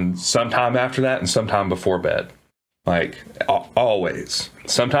 and sometime after that, and sometime before bed. Like always.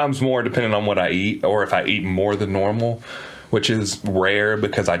 Sometimes more depending on what I eat, or if I eat more than normal, which is rare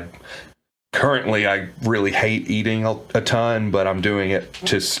because I really hate eating a ton, but I'm doing it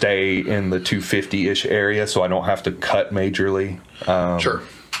to stay in the 250-ish area so I don't have to cut majorly. Sure.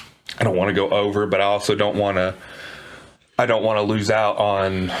 I don't want to go over, but I also don't want to lose out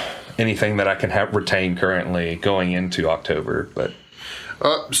on anything that I can retain currently going into October. But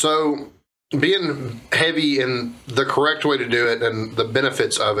so being heavy in the correct way to do it and the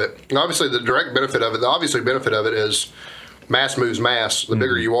benefits of it, obviously the direct benefit of it, the obviously benefit of it is mass moves mass. The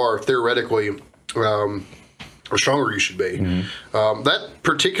bigger you are, theoretically, the stronger you should be. That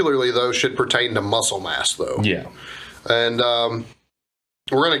particularly, though, should pertain to muscle mass, though. yeah. And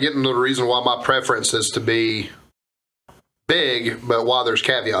we're going to get into the reason why my preference is to be big, but why there's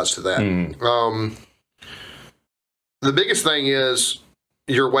caveats to that. The biggest thing is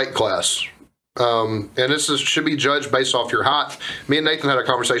your weight class. And this should be judged based off your height. Me and Nathan had a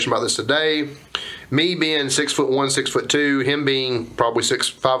conversation about this today. Me being 6'1", 6'2", him being probably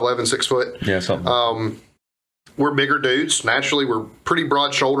 5'11", 6 foot. Yeah, something. We're bigger dudes. Naturally, we're pretty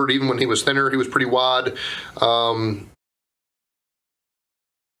broad shouldered. Even when he was thinner, he was pretty wide.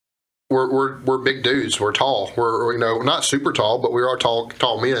 We're big dudes. We're tall. We're not super tall, but we are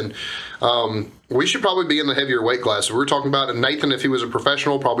tall men. We should probably be in the heavier weight class. If we're talking about Nathan, if he was a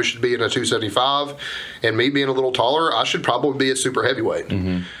professional, probably should be in a 275. And me being a little taller, I should probably be a super heavyweight.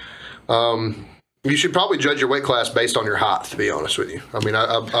 You should probably judge your weight class based on your height, to be honest with you. I mean,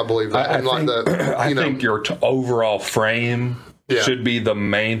 I believe that. I think your overall frame should be the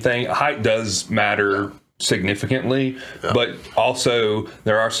main thing. Height does matter significantly, but also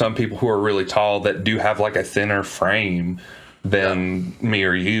there are some people who are really tall that do have like a thinner frame than me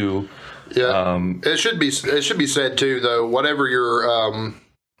or you. Yeah, it should be said too, though. Whatever your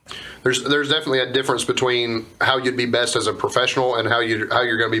there's definitely a difference between how you'd be best as a professional and how you're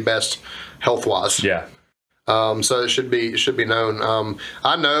going to be best health wise. Yeah. So it should be known.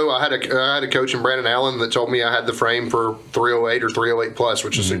 I know I had a coach in Brandon Allen that told me I had the frame for 308 or 308 plus,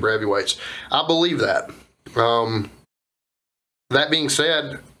 which is super heavyweights. I believe that. That being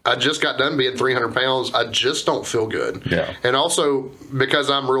said, I just got done being 300 pounds. I just don't feel good. Yeah. And also, because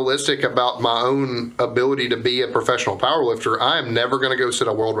I'm realistic about my own ability to be a professional powerlifter, I am never going to go set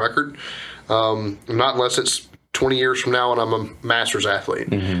a world record. Not unless it's 20 years from now and I'm a master's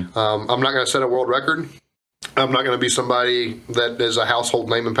athlete. I'm not going to set a world record. I'm not going to be somebody that is a household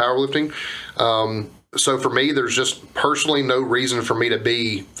name in powerlifting. So for me, there's just personally no reason for me to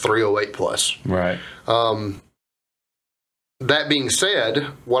be 308 plus. Right. That being said,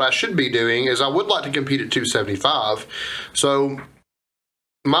 what I should be doing is I would like to compete at 275. So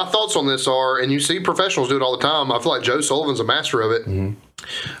my thoughts on this are, and you see professionals do it all the time. I feel like Joe Sullivan's a master of it.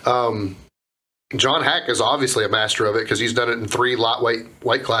 John Hack is obviously a master of it because he's done it in 3 lightweight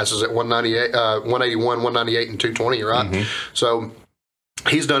weight classes at 198, 181, 198, and 220, right? So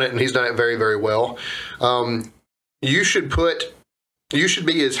he's done it, and he's done it very, very well. You should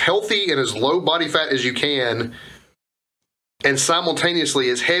be as healthy and as low body fat as you can, and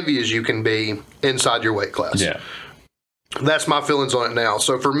simultaneously as heavy as you can be inside your weight class. Yeah. That's my feelings on it now.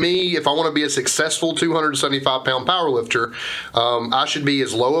 So for me, if I want to be a successful 275-pound powerlifter, I should be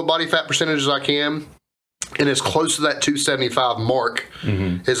as low a body fat percentage as I can and as close to that 275 mark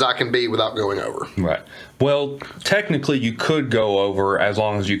as I can be without going over. Right. Well, technically, you could go over as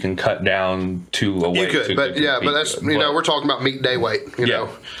long as you can cut down to a weight. You could, but that's we're talking about meet day weight. You know,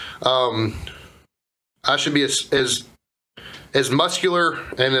 I should be as muscular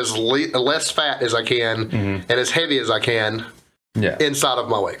and as less fat as I can and as heavy as I can inside of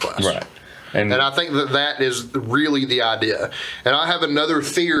my weight class. Right. And I think that is really the idea. And I have another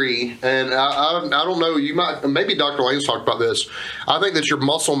theory, and I don't know, maybe Dr. Lane's talked about this. I think that your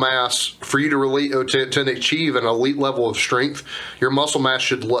muscle mass, for you to achieve an elite level of strength, your muscle mass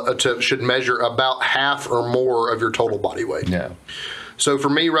should measure about half or more of your total body weight. Yeah. So for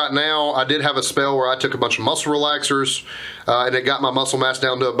me right now, I did have a spell where I took a bunch of muscle relaxers, and it got my muscle mass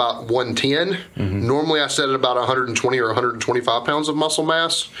down to about 110. Normally I set it about 120 or 125 pounds of muscle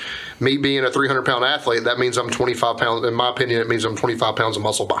mass. Me being a 300-pound athlete, that means I'm 25 pounds. In my opinion, it means I'm 25 pounds of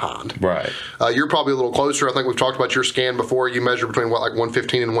muscle behind. Right. You're probably a little closer. I think we've talked about your scan before. You measure between, what, like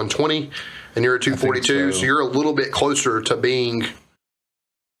 115 and 120, and you're a 242. So you're a little bit closer to being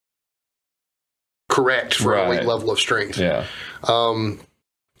correct for an elite level of strength. Yeah.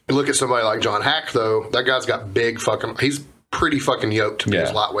 Look at somebody like John Hack, though. That guy's got big fucking... He's pretty fucking yoked to be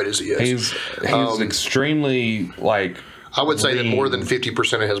as lightweight as he is. He's extremely, like... I would say that more than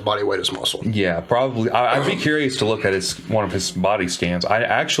 50% of his body weight is muscle. Yeah, probably. I'd be curious to look at one of his body scans.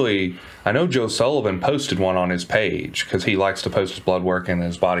 I know Joe Sullivan posted one on his page because he likes to post his blood work and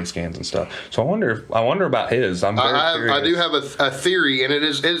his body scans and stuff. So I wonder about his. I'm very curious. I do have a theory, and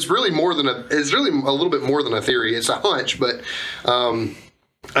it's really a little bit more than a theory. It's a hunch, but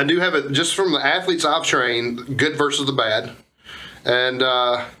I do have it just from the athletes I've trained, good versus the bad, and.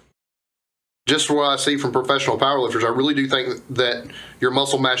 Just what I see from professional powerlifters, I really do think that your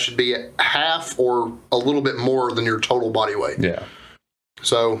muscle mass should be at half or a little bit more than your total body weight. Yeah.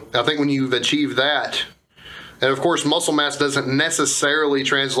 So I think when you've achieved that, and of course, muscle mass doesn't necessarily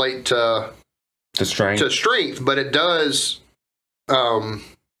translate to strength, but it does. A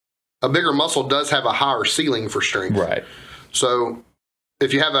bigger muscle does have a higher ceiling for strength. Right. So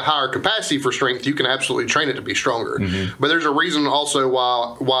if you have a higher capacity for strength, you can absolutely train it to be stronger. But there's a reason also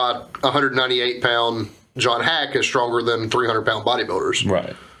why 198-pound John Hack is stronger than 300-pound bodybuilders.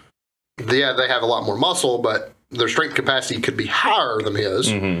 Right. Yeah, they have a lot more muscle, but their strength capacity could be higher than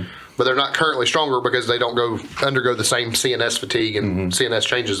his. But they're not currently stronger because they don't undergo the same CNS fatigue and CNS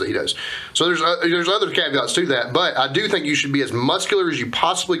changes that he does. So there's other caveats to that, but I do think you should be as muscular as you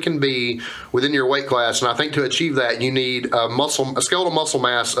possibly can be within your weight class, and I think to achieve that you need a skeletal muscle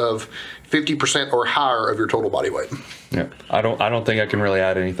mass of 50% or higher of your total body weight. Yeah, I don't think I can really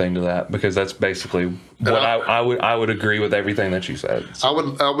add anything to that because that's basically what I would agree with everything that you said.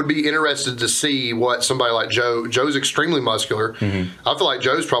 So. I would be interested to see what somebody like Joe. Joe's extremely muscular. I feel like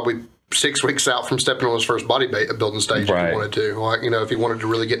Joe's probably 6 weeks out from stepping on his first bodybuilding stage if he wanted to. Like, if he wanted to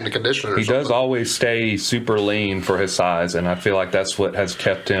really get into conditioning. He does always stay super lean for his size, and I feel like that's what has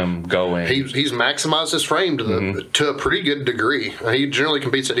kept him going. He's maximized his frame to a pretty good degree. He generally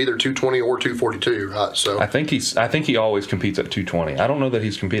competes at either 220 or 242, right? So I think he always competes at 220. I don't know that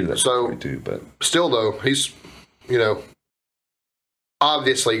he's competed at 242, but still though, he's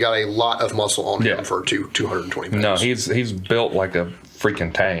obviously got a lot of muscle on him for 220 pounds. No, he's built like a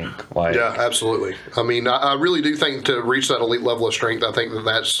freaking tank. Like, yeah, absolutely. I mean, I really do think to reach that elite level of strength, I think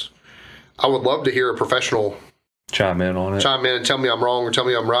I would love to hear a professional chime in and tell me I'm wrong or tell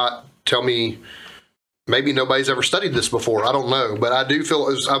me I'm right. Tell me maybe nobody's ever studied this before. I don't know. But I do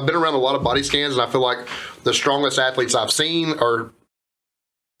feel I've been around a lot of body scans, and I feel like the strongest athletes I've seen are,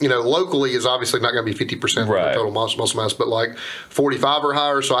 locally is obviously not going to be 50% of the total muscle mass, but like 45 or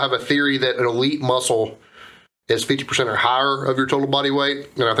higher. So I have a theory that an elite muscle is 50% or higher of your total body weight.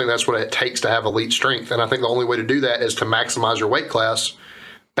 And I think that's what it takes to have elite strength. And I think the only way to do that is to maximize your weight class,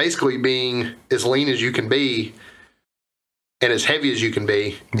 basically being as lean as you can be and as heavy as you can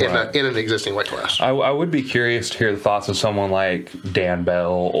be in an existing weight class. I would be curious to hear the thoughts of someone like Dan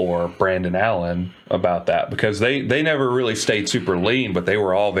Bell or Brandon Allen about that, because they never really stayed super lean, but they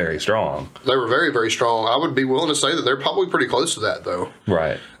were all very strong. They were very, very strong. I would be willing to say that they're probably pretty close to that, though.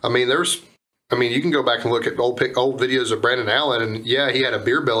 Right. I mean, you can go back and look at old videos of Brandon Allen, and yeah, he had a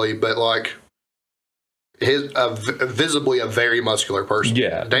beer belly, but like visibly a very muscular person.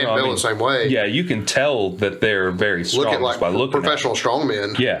 Yeah, Dan Bell the same way. Yeah, you can tell that they're very strong. Look at like by looking professional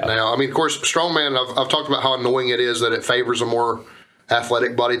strongmen. Yeah. Now, I mean, of course, strongman. I've talked about how annoying it is that it favors a more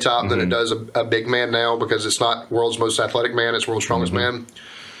athletic body type than it does a big man now, because it's not world's most athletic man; it's world's strongest man.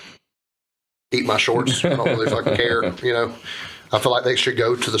 Eat my shorts. I don't really fucking care. I feel like they should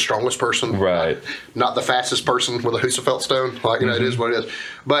go to the strongest person, right? Not the fastest person with a Husafeld stone. Like, it is what it is.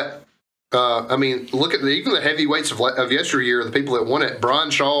 But I mean, look at even the heavyweights of yesteryear. The people that won it: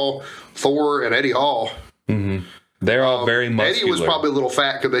 Brian Shaw, Thor, and Eddie Hall. They're all very muscular. Eddie was probably a little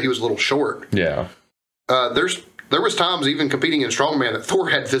fat because he was a little short. Yeah. There was times even competing in strongman that Thor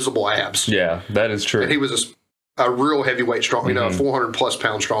had visible abs. Yeah, that is true. And he was a real heavyweight strong, a 400+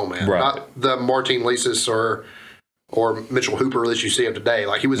 pound strongman, not the Martin Lisis or Mitchell Hooper that you see of today.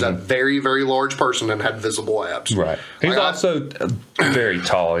 Like, he was a very, very large person and had visible abs. Right. He's also very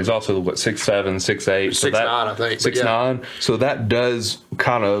tall. He's also, 6'7", 6'8". 6'9", I think. 6'9". So that does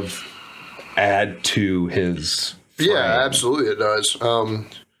kind of add to his frame. Yeah, absolutely it does.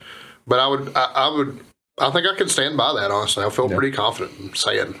 But I think I can stand by that. Honestly, I feel pretty confident in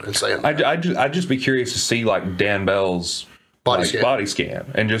saying that. I'd just be curious to see like Dan Bell's body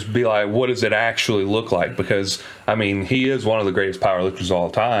scan and just be like, what does it actually look like? Because I mean, he is one of the greatest powerlifters of all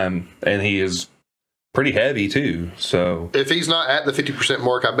time, and he is pretty heavy too. So if he's not at the 50%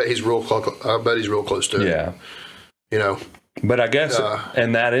 mark, I bet he's real close to it. Yeah, you know. But I guess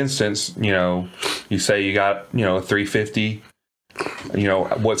in that instance, you know, you say you got, you know, a 350. You know,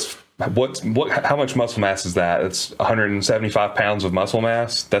 how much muscle mass is that? It's 175 pounds of muscle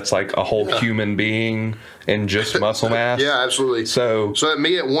mass. That's like a whole human being in just muscle mass. Yeah, absolutely. So at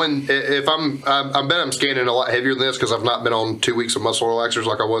me at one, if I bet I'm scanning a lot heavier than this because I've not been on 2 weeks of muscle relaxers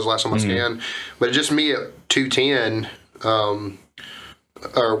like I was last time I scanned. But just me at 210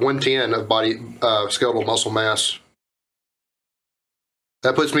 or 110 of body skeletal muscle mass,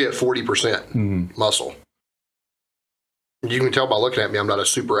 that puts me at 40% muscle. You can tell by looking at me, I'm not a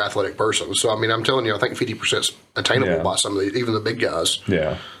super athletic person. So, I mean, I'm telling you, I think 50% is attainable by some of these, even the big guys.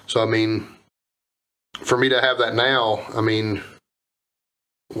 Yeah. So, I mean, for me to have that now, I mean,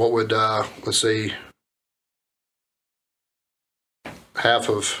 what would, let's see, half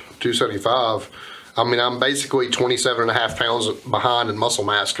of 275, I mean, I'm basically 27 and a half pounds behind in muscle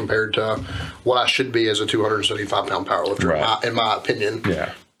mass compared to what I should be as a 275-pound powerlifter, in my opinion.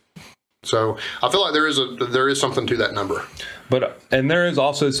 Yeah. So I feel like there is something to that number. And there is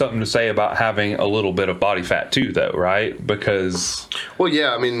also something to say about having a little bit of body fat too, though, right? Because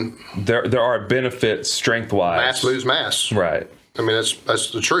I mean, there are benefits strength-wise. Mass moves mass, right? I mean,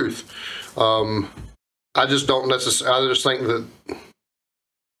 that's the truth. I just don't necessarily. I just think that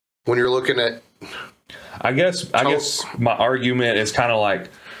when you're looking at, I guess my argument is kind of like,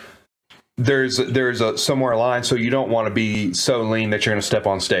 there's a somewhere line, so you don't want to be so lean that you're going to step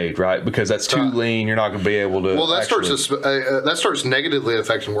on stage, right? Because that's too lean, you're not going to be able to. Well, that starts negatively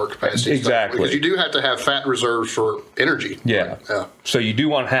affecting work capacity. Exactly, because you do have to have fat reserves for energy. Yeah. So you do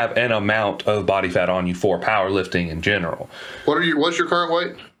want to have an amount of body fat on you for powerlifting in general. What's your current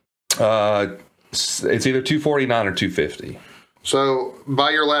weight? It's either 249 or 250. So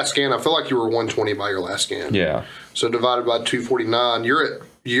by your last scan, I feel like you were 120 by your last scan. Yeah. So divided by 249,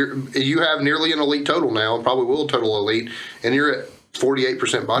 you have nearly an elite total now, and probably will total elite, and you're at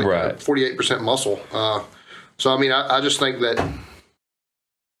 48% body fat, 48% muscle. So I mean, I just think that,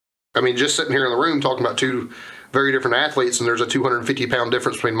 I mean, just sitting here in the room talking about two very different athletes, and there's a 250-pound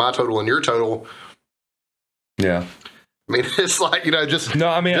difference between my total and your total. Yeah. I mean, it's like, you know, just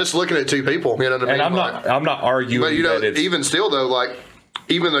looking at two people, you know what I mean? And I'm not arguing. But, you know, even still, though, like,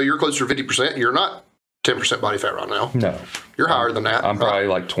 even though you're closer to 50%, you're not 10% body fat right now. No. You're higher than that. I'm probably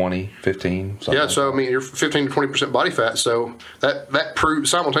like 20, 15. Yeah, so, I mean, you're 15 to 20% body fat. So that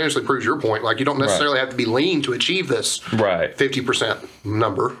simultaneously proves your point. Like, you don't necessarily have to be lean to achieve this 50%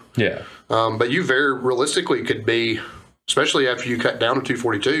 number. Yeah. But you very realistically could be, especially after you cut down to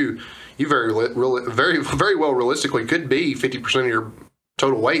 242, you very well realistically could be 50% of your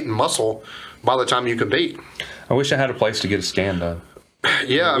total weight and muscle by the time you compete. I wish I had a place to get a scan done.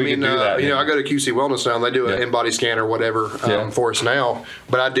 Yeah, I mean, I go to QC Wellness now, and they do an in-body scan or whatever for us now.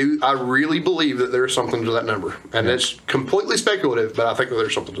 But I really believe that there's something to that number. And it's completely speculative, but I think that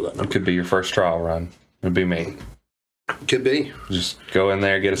there's something to that number. It could be your first trial run. It'd be me. Could be. Just go in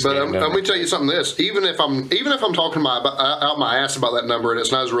there, get a scan. But let me tell you something. Even if I'm talking out my ass about that number and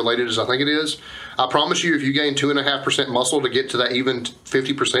it's not as related as I think it is, I promise you, if you gain 2.5% muscle to get to that even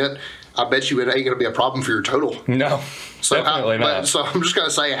 50%, I bet you it ain't going to be a problem for your total. No, definitely not. So I'm just going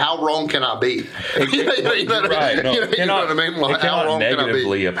to say, how wrong can I be? You know what I mean? Like, it cannot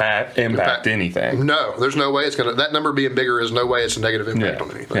negatively impact anything. No, there's no way it's going to. That number being bigger is no way it's a negative impact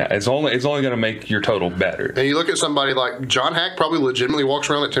on anything. Yeah, it's only going to make your total better. And you look at somebody like John Hack, probably legitimately walks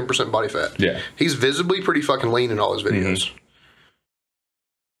around at 10% body fat. Yeah, he's visibly pretty fucking lean in all his videos. Mm-hmm.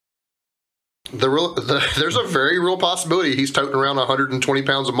 There's a very real possibility he's toting around 120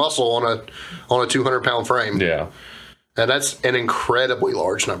 pounds of muscle on a 200-pound frame. Yeah, and that's an incredibly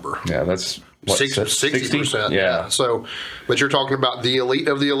large number. Yeah, that's 60%. Yeah. So, but you're talking about the elite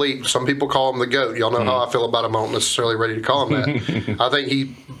of the elite. Some people call him the GOAT. Y'all know how I feel about him. I'm not necessarily ready to call him that. I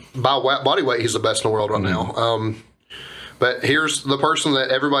think by body weight, he's the best in the world right now. But here's the person that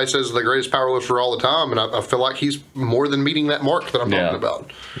everybody says is the greatest powerlifter all the time, and I feel like he's more than meeting that mark that I'm talking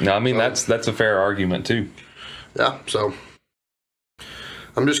about. No, I mean, that's a fair argument, too. Yeah, so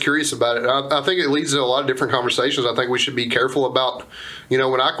I'm just curious about it. I think it leads to a lot of different conversations. I think we should be careful about,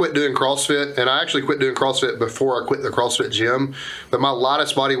 when I quit doing CrossFit, and I actually quit doing CrossFit before I quit the CrossFit gym, but my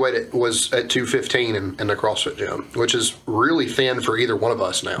lightest body weight was at 215 in the CrossFit gym, which is really thin for either one of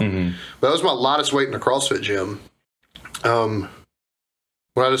us now. Mm-hmm. But that was my lightest weight in the CrossFit gym.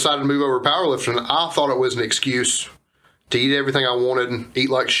 when I decided to move over to powerlifting, I thought it was an excuse to eat everything I wanted, eat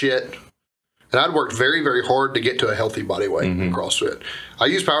like shit. And I'd worked very, very hard to get to a healthy body weight in CrossFit. I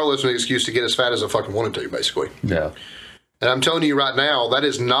used powerlifting as an excuse to get as fat as I fucking wanted to, basically. Yeah. And I'm telling you right now, that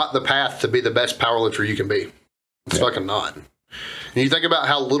is not the path to be the best powerlifter you can be. It's fucking not. And you think about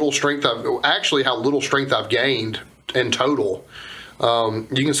how little strength I've gained in total. You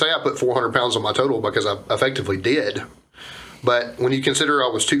can say I put 400 pounds on my total because I effectively did. But when you consider I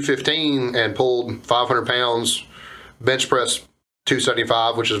was 215 and pulled 500 pounds, bench press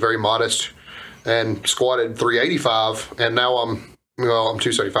 275, which is very modest, and squatted 385, and now I'm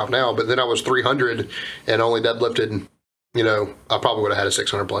 275 now, but then I was 300 and only deadlifted, I probably would have had a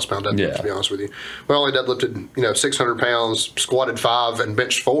 600 plus pound deadlift, to be honest with you. But I only deadlifted, 600 pounds, squatted 5, and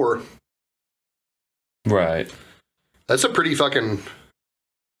benched 4. Right. That's a pretty fucking...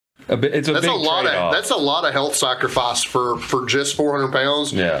 That's a lot of that's a lot of health sacrifice for just 400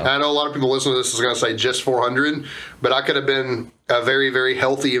 pounds. Yeah. And I know a lot of people listening to this is going to say just 400, but I could have been a very, very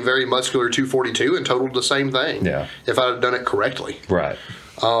healthy and very muscular 242 and totaled the same thing. Yeah. If I had done it correctly. Right.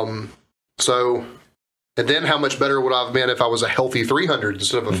 So, and then how much better would I have been if I was a healthy 300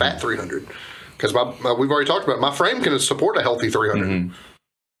 instead of a fat 300? Because we've already talked about it. My frame can support a healthy 300.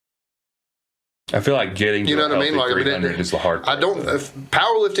 I feel like getting to you know what I mean? Like 300 is the hard part.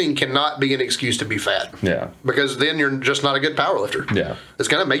 Powerlifting cannot be an excuse to be fat. Yeah. Because then you're just not a good powerlifter. Yeah. It's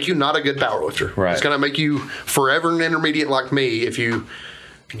going to make you not a good powerlifter. Right. It's going to make you forever an intermediate like me if you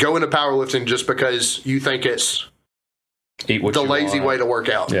go into powerlifting just because you think it's eat what the you lazy want. way to work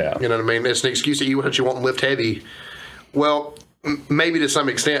out. Yeah. You know what I mean? It's an excuse to eat what you want and lift heavy. Well, maybe to some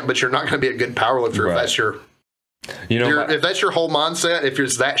extent, but you're not going to be a good powerlifter if that's your... if that's your whole mindset, if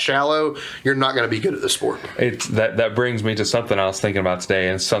it's that shallow, you're not going to be good at the sport. It's that brings me to something I was thinking about today,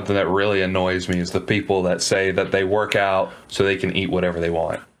 and something that really annoys me is the people that say that they work out so they can eat whatever they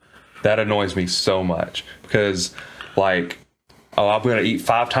want. That annoys me so much because, I'm going to eat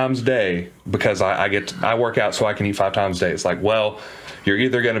 5 times a day because I work out so I can eat 5 times a day. It's like, well, you're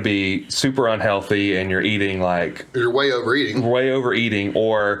either going to be super unhealthy and you're eating you're way overeating,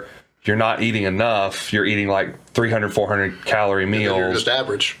 or you're not eating enough. You're eating 300, 400 calorie meals. You're just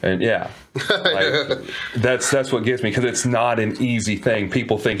average. And that's what gets me, because it's not an easy thing.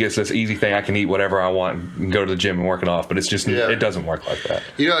 People think it's this easy thing. I can eat whatever I want and go to the gym and work it off, but it's just, it doesn't work like that.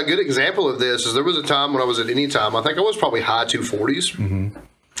 A good example of this is there was a time when I was at Anytime. I think I was probably high 240s.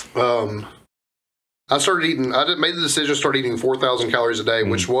 I made the decision to start eating 4,000 calories a day,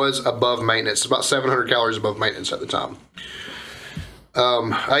 which was above maintenance, about 700 calories above maintenance at the time.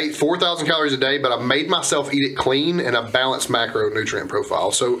 I ate 4,000 calories a day, but I made myself eat it clean and a balanced macronutrient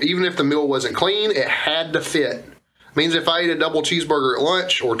profile. So even if the meal wasn't clean, it had to fit. Means if I ate a double cheeseburger at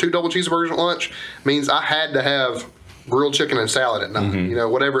lunch or 2 double cheeseburgers at lunch, means I had to have grilled chicken and salad at night,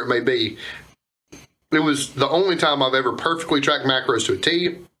 whatever it may be. It was the only time I've ever perfectly tracked macros to a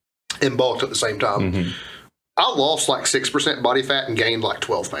T and bulked at the same time. I lost 6% body fat and gained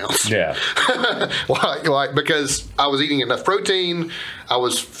 12 pounds. Yeah. Because I was eating enough protein, I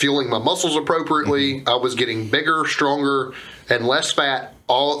was fueling my muscles appropriately, I was getting bigger, stronger, and less fat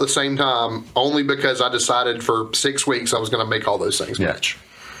all at the same time, only because I decided for 6 weeks I was going to make all those things match.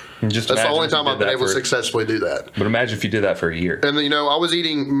 That's the only time I've been able to successfully do that. But imagine if you did that for a year. And then, I was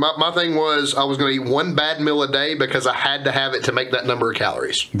eating, my thing was I was going to eat 1 bad meal a day because I had to have it to make that number of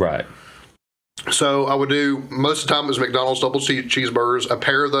calories. Right. So I would do, most of the time it was McDonald's double cheeseburgers, a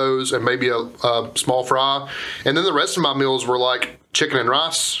pair of those, and maybe a small fry. And then the rest of my meals were chicken and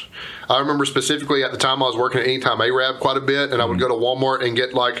rice. I remember specifically at the time I was working at Anytime Arab quite a bit, and I would go to Walmart and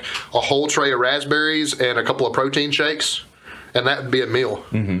get a whole tray of raspberries and a couple of protein shakes, and that would be a meal.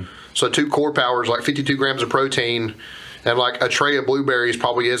 So 2 core powers, 52 grams of protein, and a tray of blueberries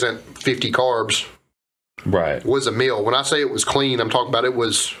probably isn't 50 carbs. Right. Was a meal. When I say it was clean, I'm talking about it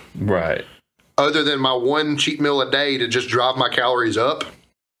was... Right. Other than my 1 cheat meal a day to just drive my calories up,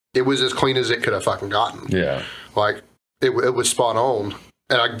 it was as clean as it could have fucking gotten. Yeah. It was spot on.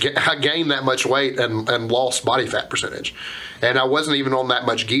 And I gained that much weight and lost body fat percentage. And I wasn't even on that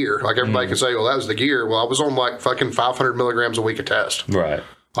much gear. Everybody can say, well, that was the gear. Well, I was on fucking 500 milligrams a week of test. Right.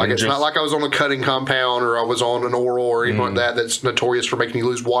 It's not like I was on a cutting compound or I was on an oral or anything like that that's notorious for making you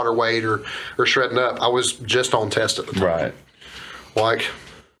lose water weight or shredding up. I was just on test at the time. Right.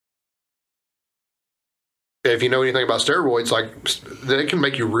 If you know anything about steroids, they can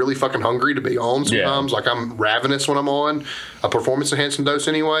make you really fucking hungry to be on sometimes. Yeah. I'm ravenous when I'm on a performance enhancing dose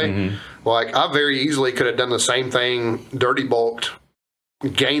anyway. I very easily could have done the same thing, dirty bulked,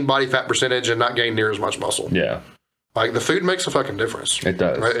 gained body fat percentage, and not gained near as much muscle. Yeah. The food makes a fucking difference. It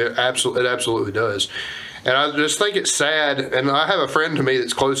does. Right? It absolutely does. And I just think it's sad. And I have a friend to me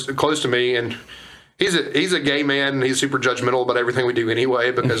that's close to me, and he's a gay man, and he's super judgmental about everything we do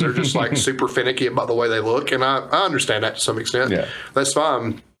anyway because they're just like super finicky about the way they look. And I understand that to some extent. Yeah. That's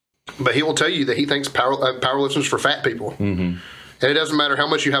fine. But he will tell you that he thinks powerlifting is for fat people. Mm-hmm. And it doesn't matter how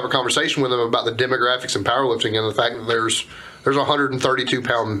much you have a conversation with him about the demographics in powerlifting and the fact that there's a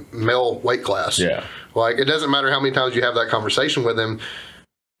 132-pound male weight class. Yeah. Like, it doesn't matter how many times you have that conversation with him.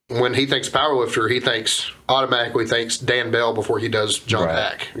 When he thinks powerlifter, he automatically thinks Dan Bell before he does John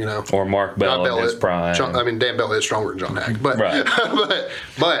Hack, you know. Or Mark Bell in his prime. Dan Bell is stronger than John Hack. But,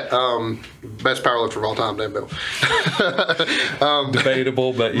 but best powerlifter of all time, Dan Bell.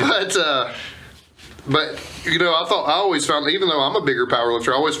 Debatable, but yeah. But, you know, I always found, even though I'm a bigger powerlifter,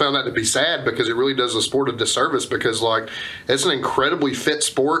 I always found that to be sad because it really does the sport a disservice because, like, it's an incredibly fit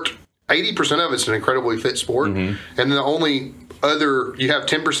sport. 80% of it's an incredibly fit sport. Mm-hmm. And the only you have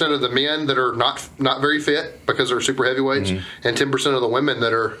 10% of the men that are not very fit because they're super heavyweights, mm-hmm. and 10% of the women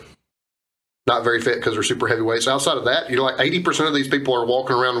that are not very fit because they're super heavyweights. Outside of that, you're like 80% of these people are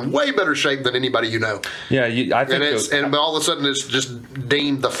walking around in way better shape than anybody you know. Yeah, I think, but all of a sudden it's just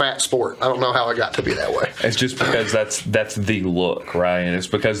deemed the fat sport. I don't know how it got to be that way. It's just because that's the look, right? And it's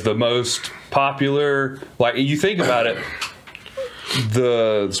because the most popular, like you think about it.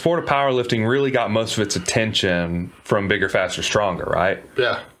 The sport of powerlifting really got most of its attention from Bigger, Faster, Stronger, right?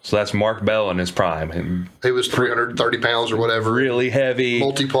 Yeah. So that's Mark Bell in his prime. And he was 330 pounds or whatever. Really heavy.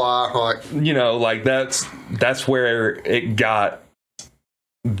 Multiply. Like, you know, like that's where it got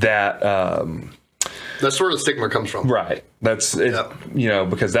that. That's where the stigma comes from. Right. That's, you know,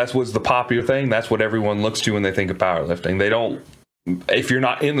 because that's what's the popular thing. That's what everyone looks to when they think of powerlifting. They don't, if you're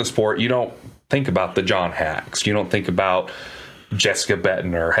not in the sport, you don't think about the John Hacks. You don't think about Jessica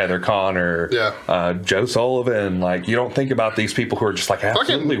Bettner, Heather Connor, Joe Sullivan. Like, you don't think about these people who are just like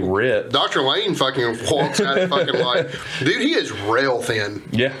absolutely ripped. Dr. Lane fucking walks out fucking like, dude, he is rail thin.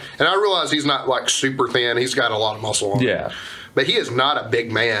 Yeah. And I realize he's not like super thin. He's got a lot of muscle on him. Yeah. But he is not a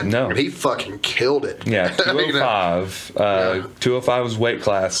big man. No. And he fucking killed it. Yeah, 205. 205 was weight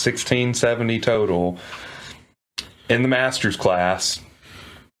class, 1670 total. In the master's class.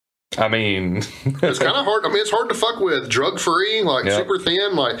 I mean, it's kind of hard. I mean, it's hard to fuck with. Drug free, like super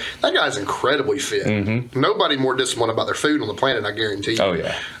thin. Like, that guy's incredibly fit. Mm-hmm. Nobody more disciplined about their food on the planet, I guarantee you. Oh,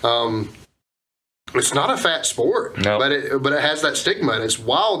 yeah. It's not a fat sport, but it has that stigma, and it's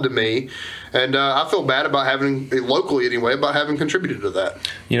wild to me. And I feel bad about having, locally anyway, about having contributed to that.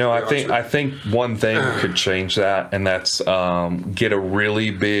 You know, I think one thing could change that, and that's get a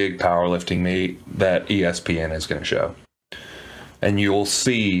really big powerlifting meet that ESPN is going to show. And you'll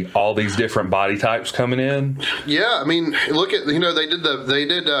see all these different body types coming in. Yeah, I mean, look at, you know, they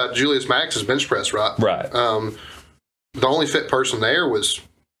did Julius Max's bench press, right? Right. The only fit person there was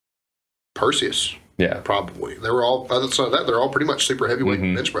Perseus. Yeah, probably. They were all, other than that, they're all pretty much super heavyweight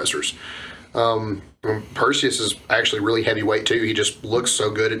bench pressers. Perseus is actually really heavyweight too. He just looks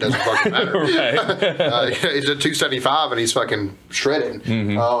so good it doesn't fucking matter. Right. He's at 275 and he's fucking shredded.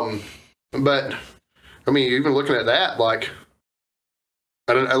 Mm-hmm. But I mean, even looking at that, like,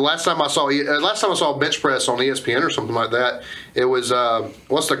 last time I saw bench press on ESPN or something like that, it was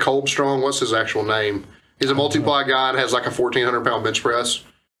what's the Kolb Strong? What's his actual name? He's a multiply guy and has like a 1,400-pound bench press.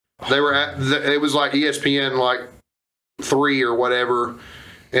 They were it was like ESPN like 3 or whatever,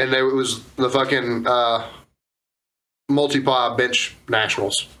 and it was the fucking multiply bench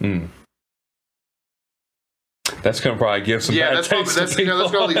nationals. Mm. That's gonna probably give some bad taste. That's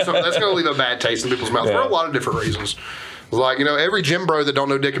gonna leave a bad taste in people's mouths for a lot of different reasons. Like, you know, every gym bro that don't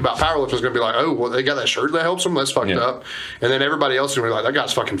know dick about powerlifting is going to be like, oh, well, they got that shirt that helps them? That's fucked up. And then everybody else is going to be like, that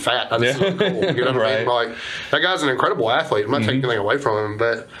guy's fucking fat. That's cool. You know what I mean? Like, that guy's an incredible athlete. I'm not taking anything away from him.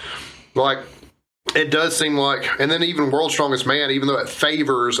 But, like, it does seem like, and then even World's Strongest Man, even though it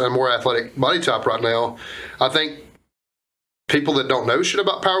favors a more athletic body type right now, I think people that don't know shit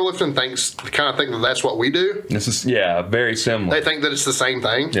about powerlifting kind of think that that's what we do. This is, very similar. They think that it's the same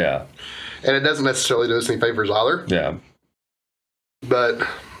thing. Yeah. And it doesn't necessarily do us any favors either. Yeah. But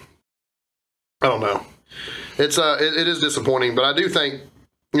I don't know. It's it is disappointing, but I do think,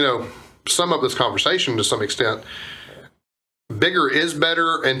 you know, sum up this conversation to some extent. Bigger is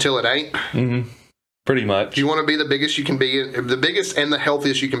better until it ain't. Mm-hmm. Pretty much. You want to be the biggest you can be, the biggest and the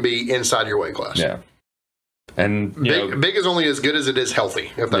healthiest you can be inside your weight class. Yeah. And big is only as good as it is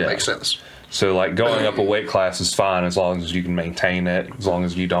healthy, if that makes sense. So, like, going up a weight class is fine as long as you can maintain it, as long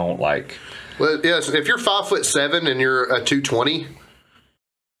as you don't, like. Well, yes, if you're 5'7" and you're a 220.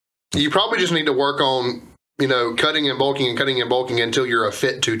 You probably just need to work on, you know, cutting and bulking until you're a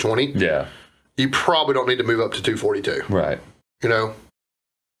fit 220. Yeah. You probably don't need to move up to 242. Right. You know?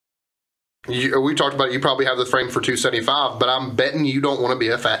 we talked about you probably have the frame for 275, but I'm betting you don't want to be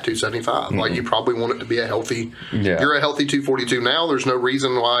a fat 275. Like you probably want it to be a healthy. Yeah. You're a healthy 242 now. There's no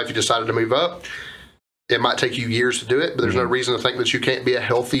reason why if you decided to move up, it might take you years to do it, but there's no reason to think that you can't be a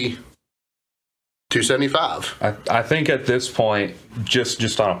healthy 275. I think at this point,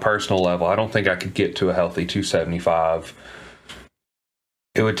 just on a personal level, I don't think I could get to a healthy 275.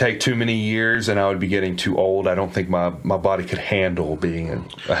 It would take too many years, and I would be getting too old. I don't think my body could handle being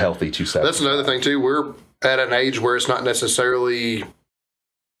a healthy 275. That's another thing, too. We're at an age where it's not necessarily...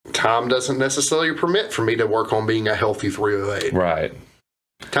 Time doesn't necessarily permit for me to work on being a healthy 308. Right.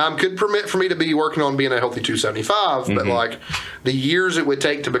 Time could permit for me to be working on being a healthy 275, but like the years it would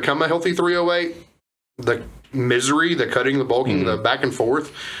take to become a healthy 308, the misery, the cutting, the bulking, the back and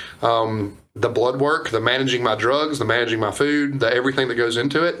forth, the blood work, the managing my drugs, the managing my food, the everything that goes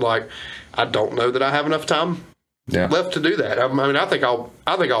into it. Like, I don't know that I have enough time left to do that. I mean, I think I'll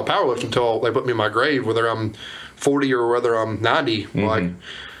powerlift until they put me in my grave, whether I'm 40 or whether I'm 90. Like,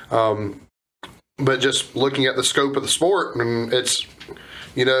 but just looking at the scope of the sport, and it's,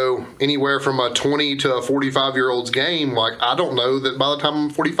 you know, anywhere from a 20 to a 45-year-old's game. Like, I don't know that by the time I'm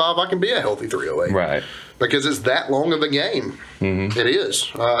 45, I can be a healthy 308. Right. Because it's that long of a game. It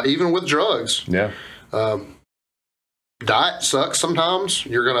is. Even with drugs. Yeah. Diet sucks sometimes.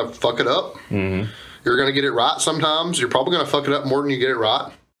 You're going to fuck it up. You're going to get it right sometimes. You're probably going to fuck it up more than you get it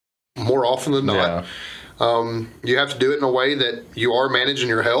right. More often than not. Yeah. You have to do it in a way that you are managing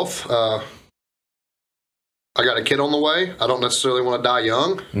your health. I got a kid on the way. I don't necessarily want to die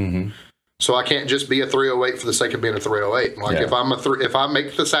young. So I can't just be a 308 for the sake of being a 308. Like if I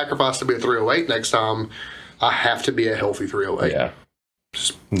make the sacrifice to be a 308 next time, I have to be a healthy 308. Yeah.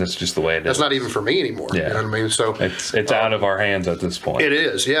 That's just the way it is. That's not even for me anymore. Yeah. You know what I mean? So it's out of our hands at this point. It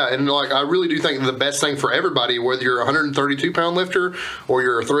is, yeah. And like I really do think the best thing for everybody, whether you're a 132 pound lifter or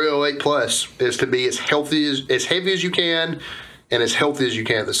you're a 308 plus, is to be as heavy as you can and as healthy as you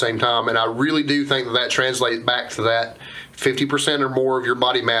can at the same time. And I really do think that translates back to that 50% or more of your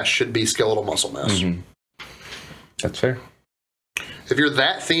body mass should be skeletal muscle mass. That's fair. If you're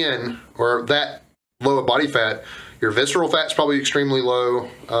that thin or that low of body fat, your visceral fat's probably extremely low,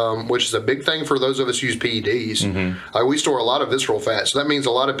 which is a big thing for those of us who use PEDs. We store a lot of visceral fat. So that means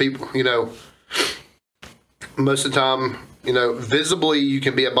a lot of people, you know, most of the time, you know, visibly you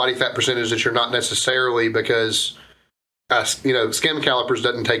can be a body fat percentage that you're not necessarily because... you know, skin calipers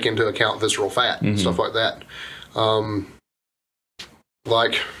doesn't take into account visceral fat and stuff like that.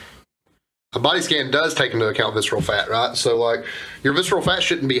 Like, a body scan does take into account visceral fat, right? So, like, your visceral fat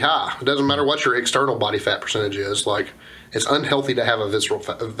shouldn't be high. It doesn't matter what your external body fat percentage is. Like, it's unhealthy to have a visceral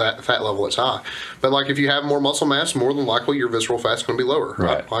fat level that's high. But, like, if you have more muscle mass, more than likely your visceral fat's going to be lower,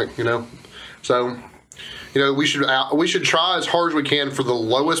 right? Like, you know, so... You know, we should try as hard as we can for the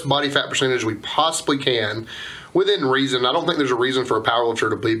lowest body fat percentage we possibly can, within reason. I don't think there's a reason for a powerlifter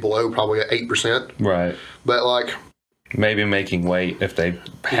to be below probably at 8%. Right. But like maybe making weight if they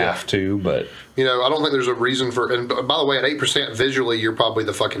have to, but you know, I don't think there's a reason for. And by the way, at 8% visually, you're probably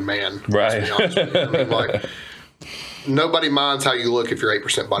the fucking man. Right. To be honest with you. I mean, like nobody minds how you look if you're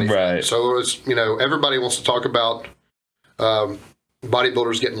 8% body fat. Right. So it's, you know, everybody wants to talk about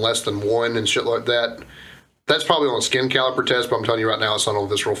bodybuilders getting less than 1 and shit like that. That's probably on a skin caliper test, but I'm telling you right now, it's not on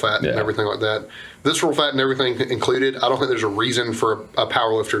visceral fat and everything like that. Visceral fat and everything included, I don't think there's a reason for a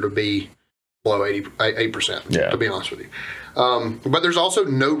powerlifter to be below 8%, to be honest with you. But there's also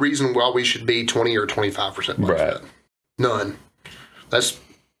no reason why we should be 20 or 25% body fat. None. That's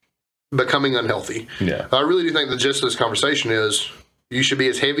becoming unhealthy. Yeah. I really do think the gist of this conversation is you should be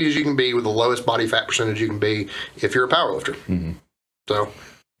as heavy as you can be with the lowest body fat percentage you can be if you're a powerlifter. So...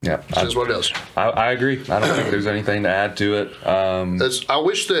 Yeah, that's what it is. I agree. I don't think there's anything to add to it. I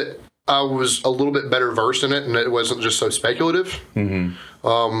wish that I was a little bit better versed in it and it wasn't just so speculative. I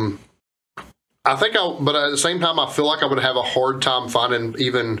think but at the same time, I feel like I would have a hard time finding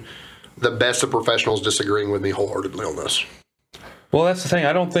even the best of professionals disagreeing with me wholeheartedly on this. Well, that's the thing.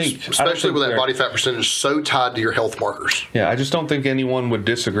 I don't think... Especially with that body fat percentage so tied to your health markers. Yeah, I just don't think anyone would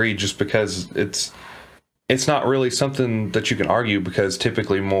disagree just because it's not really something that you can argue because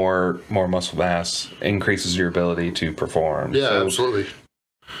typically more muscle mass increases your ability to perform. Yeah, so absolutely.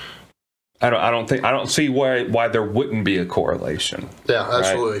 I don't see why there wouldn't be a correlation. Yeah,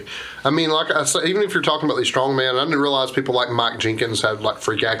 absolutely. Right? I mean, like I said, even if you're talking about these strongmen, I didn't realize people like Mike Jenkins had like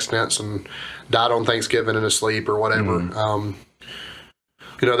freak accidents and died on Thanksgiving in his sleep or whatever.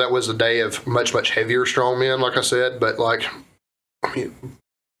 You know, that was a day of much heavier strongmen, like I said. But like, I mean,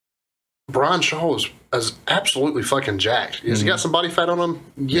 Brian Shaw is absolutely fucking jacked. Has he got some body fat on him?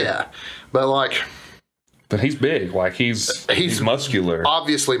 Yeah. But like, But he's big. Like, he's muscular.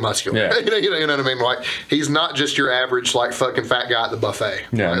 Obviously muscular. Yeah. you know what I mean? Like, he's not just your average, like, fucking fat guy at the buffet.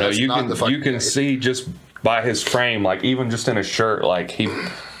 Yeah, like, no, you can see just by his frame, like, even just in his shirt, like,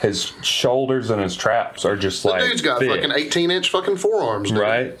 his shoulders and his traps are just like. The dude's got thick. fucking 18-inch fucking forearms, dude.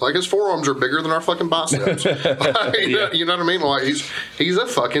 Right? Like, his forearms are bigger than our fucking biceps. Like, you know what I mean? Like, he's a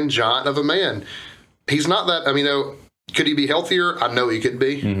fucking giant of a man. He's not that. I mean, could he be healthier? I know he could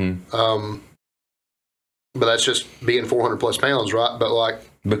be. Mm-hmm. But that's just being 400 plus pounds, right?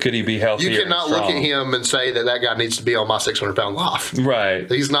 But could he be healthier? You cannot look at him and say that guy needs to be on my 600 pound life. Right.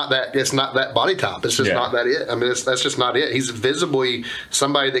 He's not that. It's not that body type. It's just not that it. I mean, that's just not it. He's visibly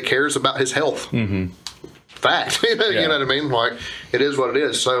somebody that cares about his health. Mm-hmm. Fact. You know what I mean? Like, it is what it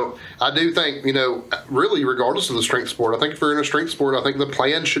is. So I do think, really, regardless of the strength sport, I think if you're in a strength sport, I think the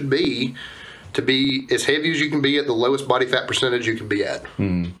plan should be to be as heavy as you can be at the lowest body fat percentage you can be at.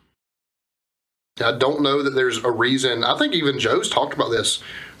 Mm. I don't know that there's a reason. I think even Joe's talked about this.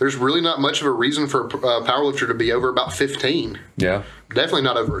 There's really not much of a reason for a powerlifter to be over about 15. Yeah. Definitely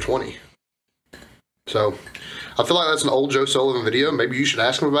not over 20. So I feel like that's an old Joe Sullivan video. Maybe you should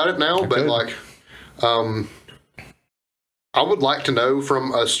ask him about it now. I would like to know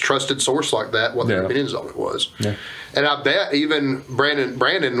from a trusted source like that what their opinions on it was. Yeah. And I bet even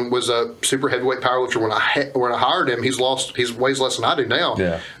Brandon was a super heavyweight powerlifter when I hired him. He weighs less than I do now.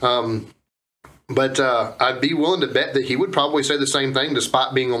 Yeah. But I'd be willing to bet that he would probably say the same thing,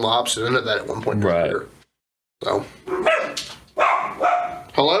 despite being on the opposite end of that at one point in his career. So,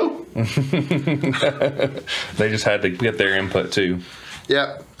 hello? They just had to get their input too.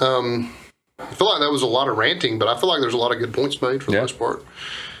 Yeah. I feel like that was a lot of ranting, but I feel like there's a lot of good points made for the most part.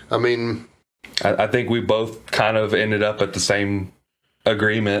 I mean, I think we both kind of ended up at the same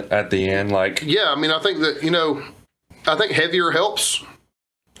agreement at the end. Like, yeah, I mean, I think that, I think heavier helps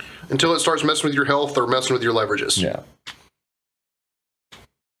until it starts messing with your health or messing with your leverages. Yeah.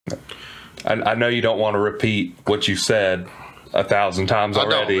 I know you don't want to repeat what you said 1,000 times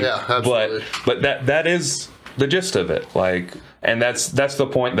already. I don't, yeah, absolutely. But that is the gist of it. Like, and that's the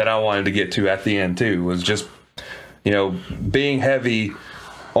point that I wanted to get to at the end too, was just, being heavy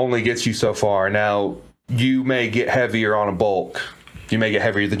only gets you so far. Now, you may get heavier on a bulk. You may get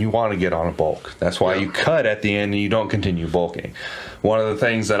heavier than you want to get on a bulk. That's why you cut at the end and you don't continue bulking. One of the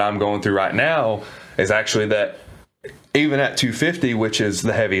things that I'm going through right now is actually that even at 250, which is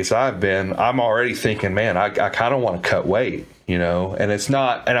the heaviest I've been, I'm already thinking, man, I kind of want to cut weight, and it's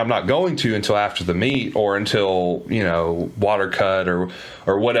not, and I'm not going to until after the meet or until, water cut or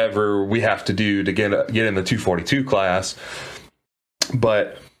whatever we have to do to get in the 242 class.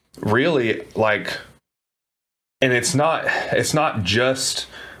 But really, like, and it's not just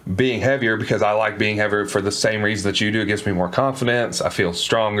being heavier, because I like being heavier for the same reason that you do. It gives me more confidence. I feel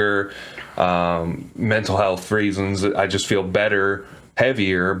stronger. Mental health reasons. I just feel better,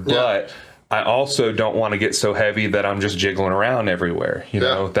 heavier. But I also don't want to get so heavy that I'm just jiggling around everywhere.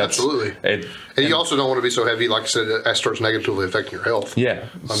 That's absolutely. And you also don't want to be so heavy, like I said, that starts negatively affecting your health. Yeah.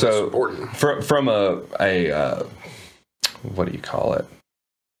 So that's important. From a what do you call it?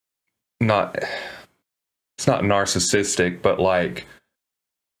 It's not narcissistic, but like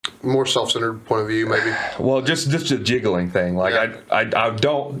more self-centered point of view, maybe. Well, just a jiggling thing. Like I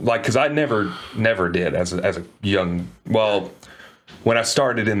don't like, because I never did as a young. Well, when I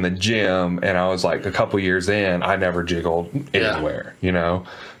started in the gym and I was like a couple years in, I never jiggled anywhere.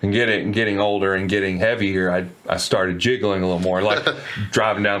 And getting older and getting heavier, I started jiggling a little more. Like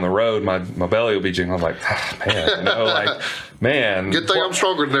driving down the road, my belly will be jiggling. I'm like, man, good thing I'm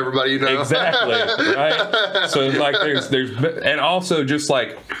stronger than everybody, Exactly, right? So like there's and also just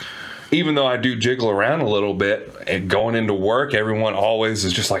like, even though I do jiggle around a little bit and going into work, everyone always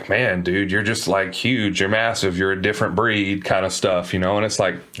is just like, man, dude, you're just like huge, you're massive, you're a different breed kind of stuff, and it's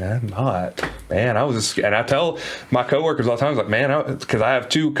like, I'm not, man. And I tell my coworkers all the time, I was like, man, because I have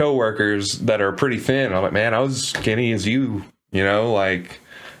two coworkers that are pretty thin. I'm like, man, I was as skinny as you, like,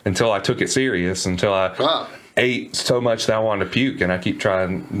 until I took it serious, until I ate so much that I wanted to puke, and I keep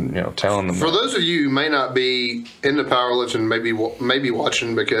trying, telling them. For those of you who may not be into powerlifting, maybe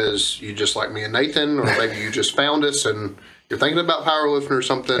watching because you just like me and Nathan, or maybe you just found us and you're thinking about powerlifting or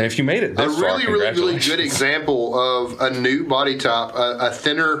something. And if you made it this far, really good example of a new body type, a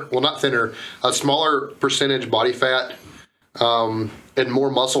smaller percentage body fat, and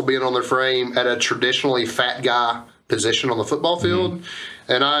more muscle being on their frame at a traditionally fat guy position on the football field.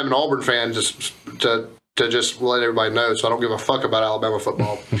 Mm-hmm. And I'm an Auburn fan, just to just let everybody know, so I don't give a fuck about Alabama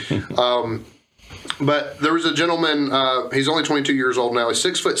football. But there was a gentleman, he's only 22 years old now, he's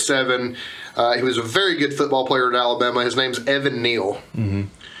 6'7". He was a very good football player at Alabama. His name's Evan Neal. Mm-hmm.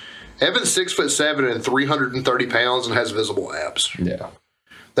 Evan's 6'7" and 330 pounds and has visible abs. Yeah.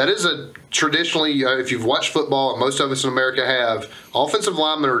 That is a traditionally, if you've watched football, and most of us in America have, offensive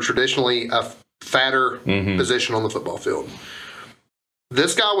linemen are traditionally a fatter position on the football field.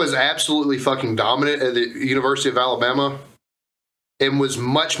 This guy was absolutely fucking dominant at the University of Alabama and was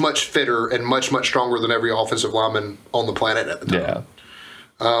much, much fitter and much, much stronger than every offensive lineman on the planet at the time.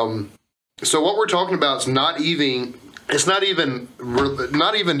 Yeah. So what we're talking about is not even just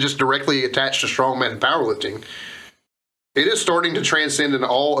directly attached to strongman and powerlifting. It is starting to transcend into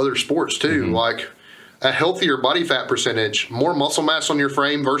all other sports too, like a healthier body fat percentage, more muscle mass on your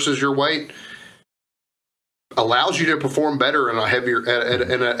frame versus your weight allows you to perform better in a heavier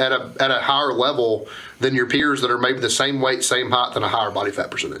at a higher level than your peers that are maybe the same weight, same height, than a higher body fat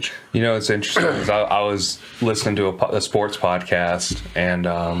percentage. You know, it's interesting because I was listening to a sports podcast, and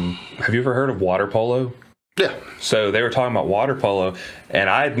have you ever heard of water polo? Yeah. So they were talking about water polo, and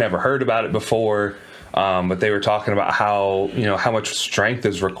I had never heard about it before, but they were talking about how much strength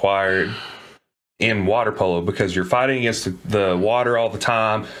is required in water polo because you're fighting against the water all the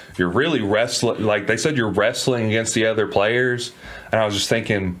time. You're really wrestling. Like they said, you're wrestling against the other players. And I was just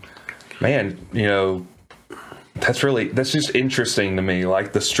thinking, man, that's just interesting to me.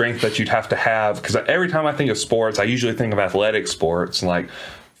 Like the strength that you'd have to have. Because every time I think of sports, I usually think of athletic sports like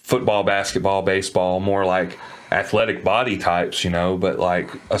football, basketball, baseball, more like athletic body types, but like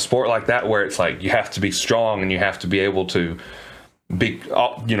a sport like that where it's like you have to be strong and you have to be able to be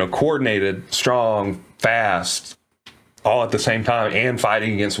coordinated, strong, fast, all at the same time, and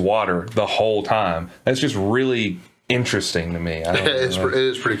fighting against water the whole time. That's just really interesting to me. It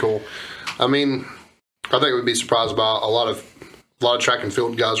is pretty cool. I mean, I think we'd be surprised by a lot of track and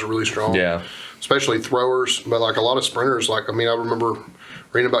field guys are really strong. Yeah, especially throwers, but like a lot of sprinters. Like I remember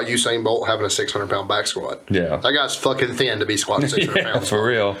reading about Usain Bolt having a 600-pound back squat. Yeah, that guy's fucking thin to be squatting 600 pounds. For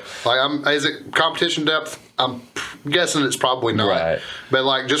real. Like, is it competition depth? I'm guessing it's probably not. Right. But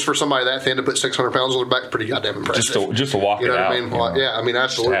like, just for somebody that thin to put 600 pounds on their back, pretty goddamn impressive. Just to walk it out. You know what I mean? Yeah, I mean,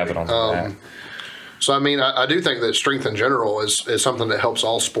 absolutely. Just have it on the back. So I mean, I do think that strength in general is something that helps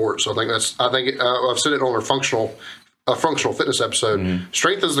all sports. So I think I've said it on our functional fitness episode.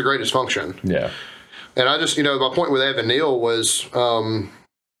 Strength is the greatest function. Yeah. And I just, my point with Evan Neal was,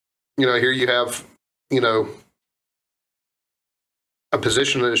 here you have, a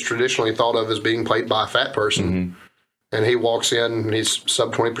position that is traditionally thought of as being played by a fat person. And he walks in and he's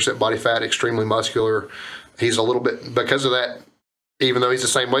sub 20% body fat, extremely muscular. He's a little bit, because of that, even though he's the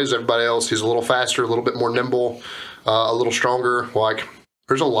same weight as everybody else, he's a little faster, a little bit more nimble, a little stronger. Like,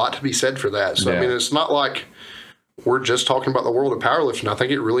 there's a lot to be said for that. So, I mean, it's not like we're just talking about the world of powerlifting. I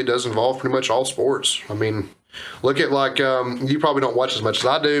think it really does involve pretty much all sports. I mean, look at like, you probably don't watch as much as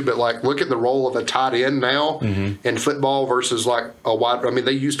I do, but like, look at the role of a tight end now in football versus like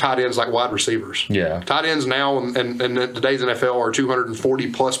they use tight ends like wide receivers. Yeah. Tight ends now and today's NFL are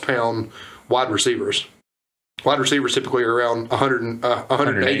 240 plus pound wide receivers. Wide receivers typically are around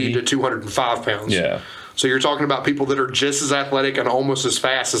 180 to 205 pounds. Yeah. So you're talking about people that are just as athletic and almost as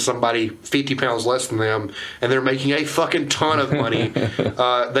fast as somebody 50 pounds less than them, and they're making a fucking ton of money.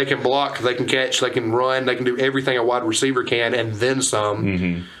 They can block, they can catch, they can run, they can do everything a wide receiver can, and then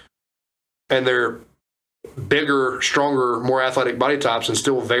some. And they're bigger, stronger, more athletic body types, and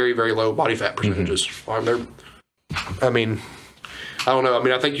still very, very low body fat percentages. I don't know. I mean,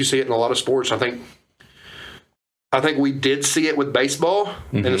 I think you see it in a lot of sports. I think we did see it with baseball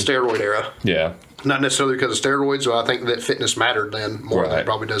in the steroid era. Yeah. Not necessarily because of steroids, but I think that fitness mattered then more than it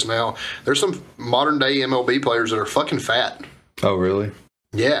probably does now. There's some modern day MLB players that are fucking fat. Oh, really?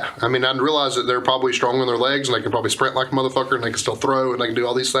 Yeah. I mean, I realize that they're probably strong on their legs and they can probably sprint like a motherfucker and they can still throw and they can do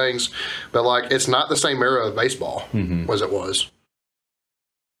all these things. But like, it's not the same era of baseball as it was.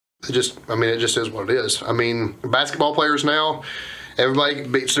 It just is what it is. I mean, basketball players now, everybody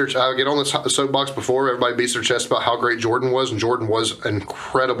beats their. I get on this soapbox before. Everybody beats their chest about how great Jordan was, and Jordan was an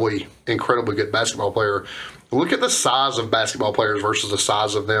incredibly, incredibly good basketball player. Look at the size of basketball players versus the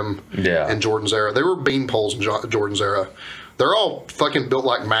size of them in Jordan's era. They were beanpoles in Jordan's era. They're all fucking built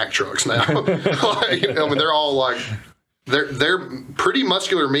like Mack trucks now. They're all like they're pretty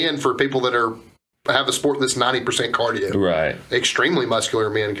muscular men for people that have a sport that's 90% cardio. Right. Extremely muscular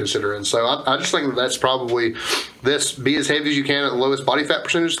men considering. So I just think that's probably this be as heavy as you can at the lowest body fat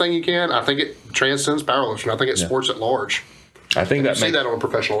percentage thing you can. I think it transcends powerlifting. I think it's sports at large. I think that see that on a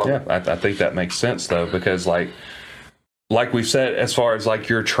professional level. Yeah, I think that makes sense though, because like we've said, as far as like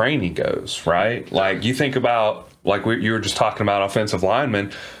your training goes, right? Like you think about you were just talking about offensive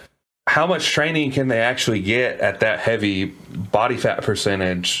linemen. How much training can they actually get at that heavy body fat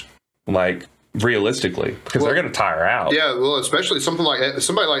percentage? Like realistically, because they're going to tire out. Yeah, well, especially somebody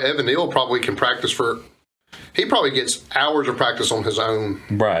like Evan Neal probably can practice he probably gets hours of practice on his own.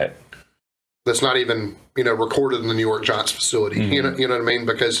 Right. That's not even, recorded in the New York Giants facility. Mm-hmm. You know what I mean?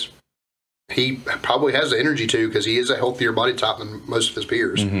 Because he probably has the energy to, because he is a healthier body type than most of his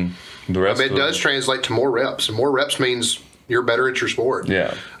peers. Mm-hmm. The rest it does translate to more reps, and more reps means you're better at your sport.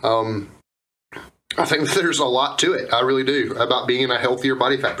 Yeah. I think there's a lot to it. I really do, about being a healthier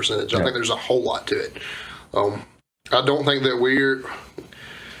body fat percentage. I Yeah. think there's a whole lot to it. I don't think that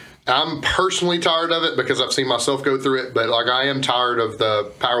I'm personally tired of it because I've seen myself go through it, but I am tired of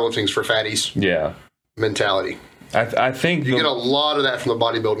the powerlifting's for fatties mentality. I think you get a lot of that from the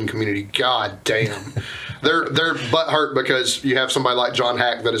bodybuilding community. God damn. They're butthurt because you have somebody like John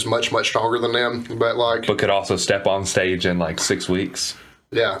Hack that is much, much stronger than them, but could also step on stage in 6 weeks.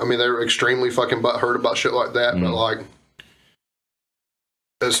 Yeah, I mean, they're extremely fucking butthurt about shit like that, but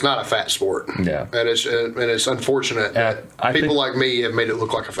it's not a fat sport. Yeah. And it's unfortunate that people like me have made it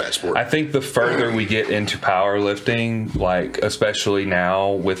look like a fat sport. I think the further we get into powerlifting, especially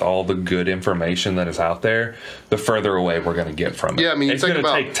now with all the good information that is out there, the further away we're going to get from it. Yeah, I mean, it's going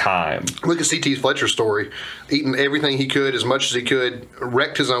to take time. Look at CT Fletcher's story. Eating everything he could, as much as he could,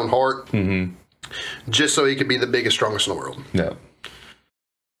 wrecked his own heart just so he could be the biggest, strongest in the world. Yeah.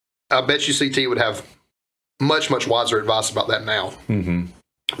 I bet you CT would have much, much wiser advice about that now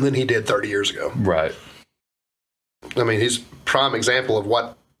than he did 30 years ago. Right. I mean, he's a prime example of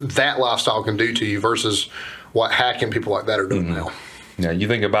what that lifestyle can do to you versus what Hack and people like that are doing now. Yeah, you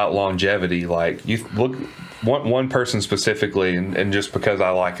think about longevity, you look one person specifically, and just because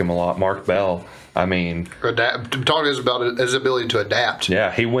I like him a lot, Mark Bell. I mean, talking about his ability to adapt.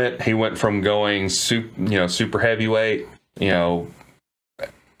 Yeah, he went from going super heavyweight,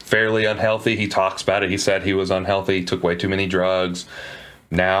 fairly unhealthy. He talks about it. He said he was unhealthy. He took way too many drugs.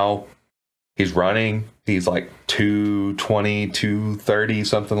 Now he's running. He's 220, 230,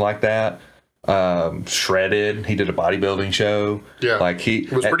 something like that. Shredded. He did a bodybuilding show. Yeah. He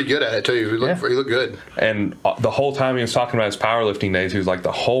was pretty good at it too. He looked good. And the whole time he was talking about his powerlifting days, he was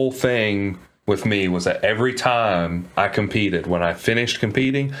the whole thing with me was that every time I competed, when I finished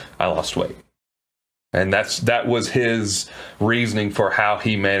competing, I lost weight. And that was his reasoning for how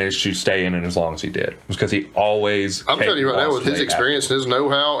he managed to stay in it as long as he did. It was because he always. I'm telling you right now, with his experience and his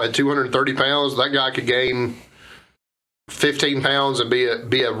know-how, at 230 pounds, that guy could gain 15 pounds and be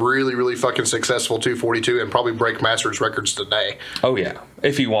a really, really fucking successful 242 and probably break Masters records today. Oh yeah,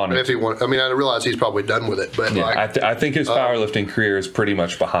 if he wanted. I mean, I realize he's probably done with it, but I think his powerlifting career is pretty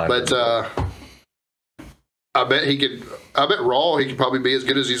much behind. But I bet Raw he could probably be as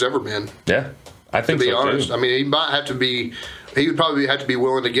good as he's ever been. Yeah. I think, to be honest, too. I mean, he would probably have to be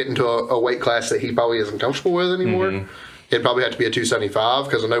willing to get into a weight class that he probably isn't comfortable with anymore. He'd probably have to be a 275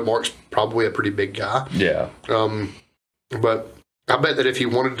 because I know Mark's probably a pretty big guy. Yeah. But I bet that if he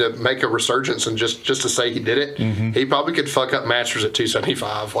wanted to make a resurgence and just to say he did it, he probably could fuck up Masters at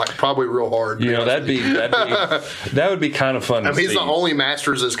 275, probably real hard. That would be kind of fun. He's the only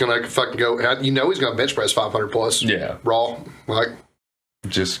Masters that's gonna fucking go. He's gonna bench press 500 plus. Yeah. Raw,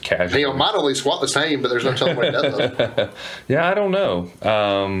 just casual. He might only squat the same, but there's no telling what he does. Yeah, I don't know.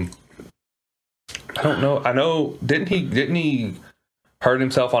 I don't know. I know. Didn't he hurt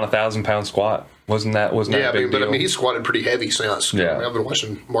himself on 1,000-pound squat? Wasn't that a big deal? I mean, he squatted pretty heavy since. Yeah. I've been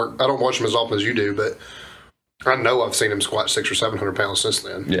watching Mark. I don't watch him as often as you do, but I know I've seen him squat 600 or 700 pounds since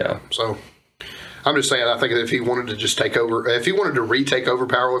then. Yeah. So I'm just saying, I think if he wanted to just take over, if he wanted to retake over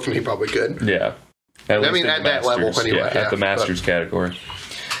powerlifting, he probably could. Yeah. At that level, anyway. At the Masters category.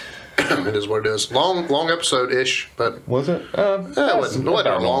 It is what it is. Long episode-ish, but... Was it? It wasn't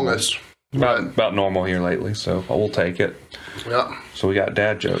our longest. About normal here lately, so we'll take it. Yeah. So we got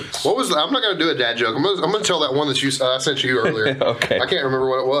dad jokes. What was I'm not going to do a dad joke. I'm going to tell that one that I sent you earlier. Okay. I can't remember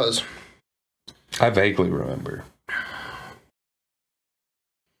what it was. I vaguely remember.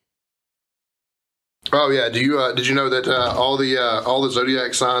 Oh yeah, did you know that all the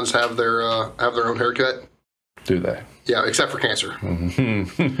zodiac signs have their own haircut? Do they? Yeah, except for Cancer.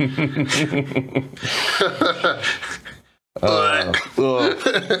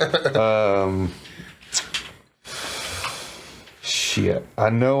 Shit. I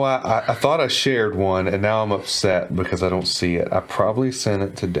know I thought I shared one, and now I'm upset because I don't see it. I probably sent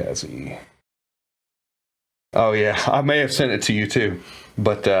it to Desi. Oh yeah, I may have sent it to you too,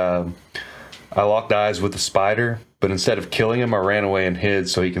 but. I locked eyes with the spider, but instead of killing him, I ran away and hid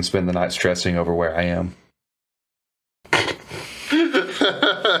so he can spend the night stressing over where I am.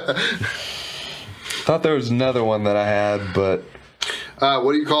 Thought there was another one that I had, but...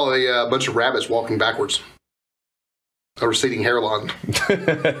 what do you call a bunch of rabbits walking backwards? a receding hairline.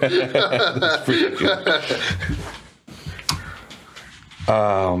 That's pretty good.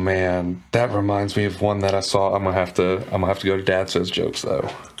 Oh man, that reminds me of one that I saw. I'm gonna have to go to Dad Says Jokes though.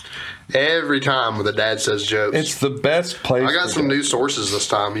 Every time when the Dad Says Jokes, It's the best place. I got to some go. new sources this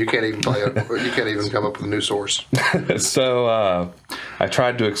time. You can't even you can't even come up with a new source. So I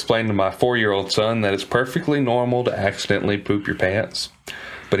tried to explain to my 4-year-old son that it's perfectly normal to accidentally poop your pants,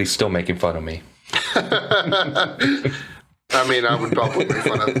 but he's still making fun of me. I mean, I would probably make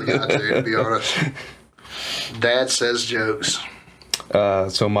fun of the guy too, to be honest. Dad Says Jokes.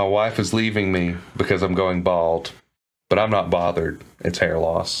 So my wife is leaving me because I'm going bald, but I'm not bothered. It's hair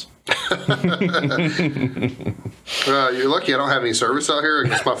loss. You're lucky I don't have any service out here. I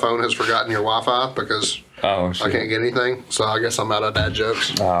guess my phone has forgotten your Wi-Fi because Oh, shit. I can't get anything. So I guess I'm out of dad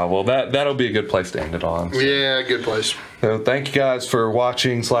jokes. Well, that'll be a good place to end it on. So. Yeah, good place. So thank you guys for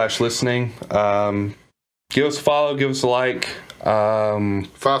watching / listening. Give us a follow, give us a like. 5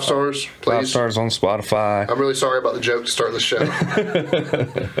 stars, please. 5 stars on Spotify. I'm really sorry about the joke to start the show.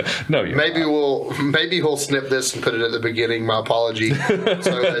 No, you're Maybe we'll snip this and put it at the beginning. My apology, so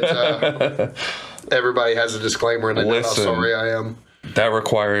that everybody has a disclaimer and they know how Listen. sorry I am. That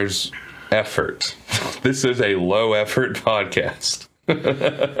requires effort. This is a low effort podcast. It'll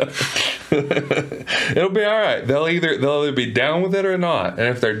be all right. They'll either be down with it or not. And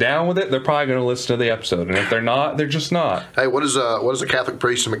if they're down with it, they're probably going to listen to the episode. And if they're not, they're just not. Hey, what does a Catholic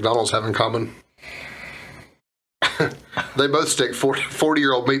priest and McDonald's have in common? They both stick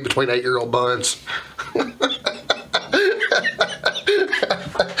 40-year-old meat between 8-year-old buns.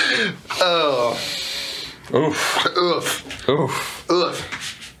 Oh. Oof. Oof. Oof.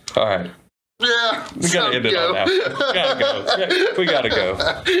 Oof. All right. Yeah. We got to end it on that. We got to go.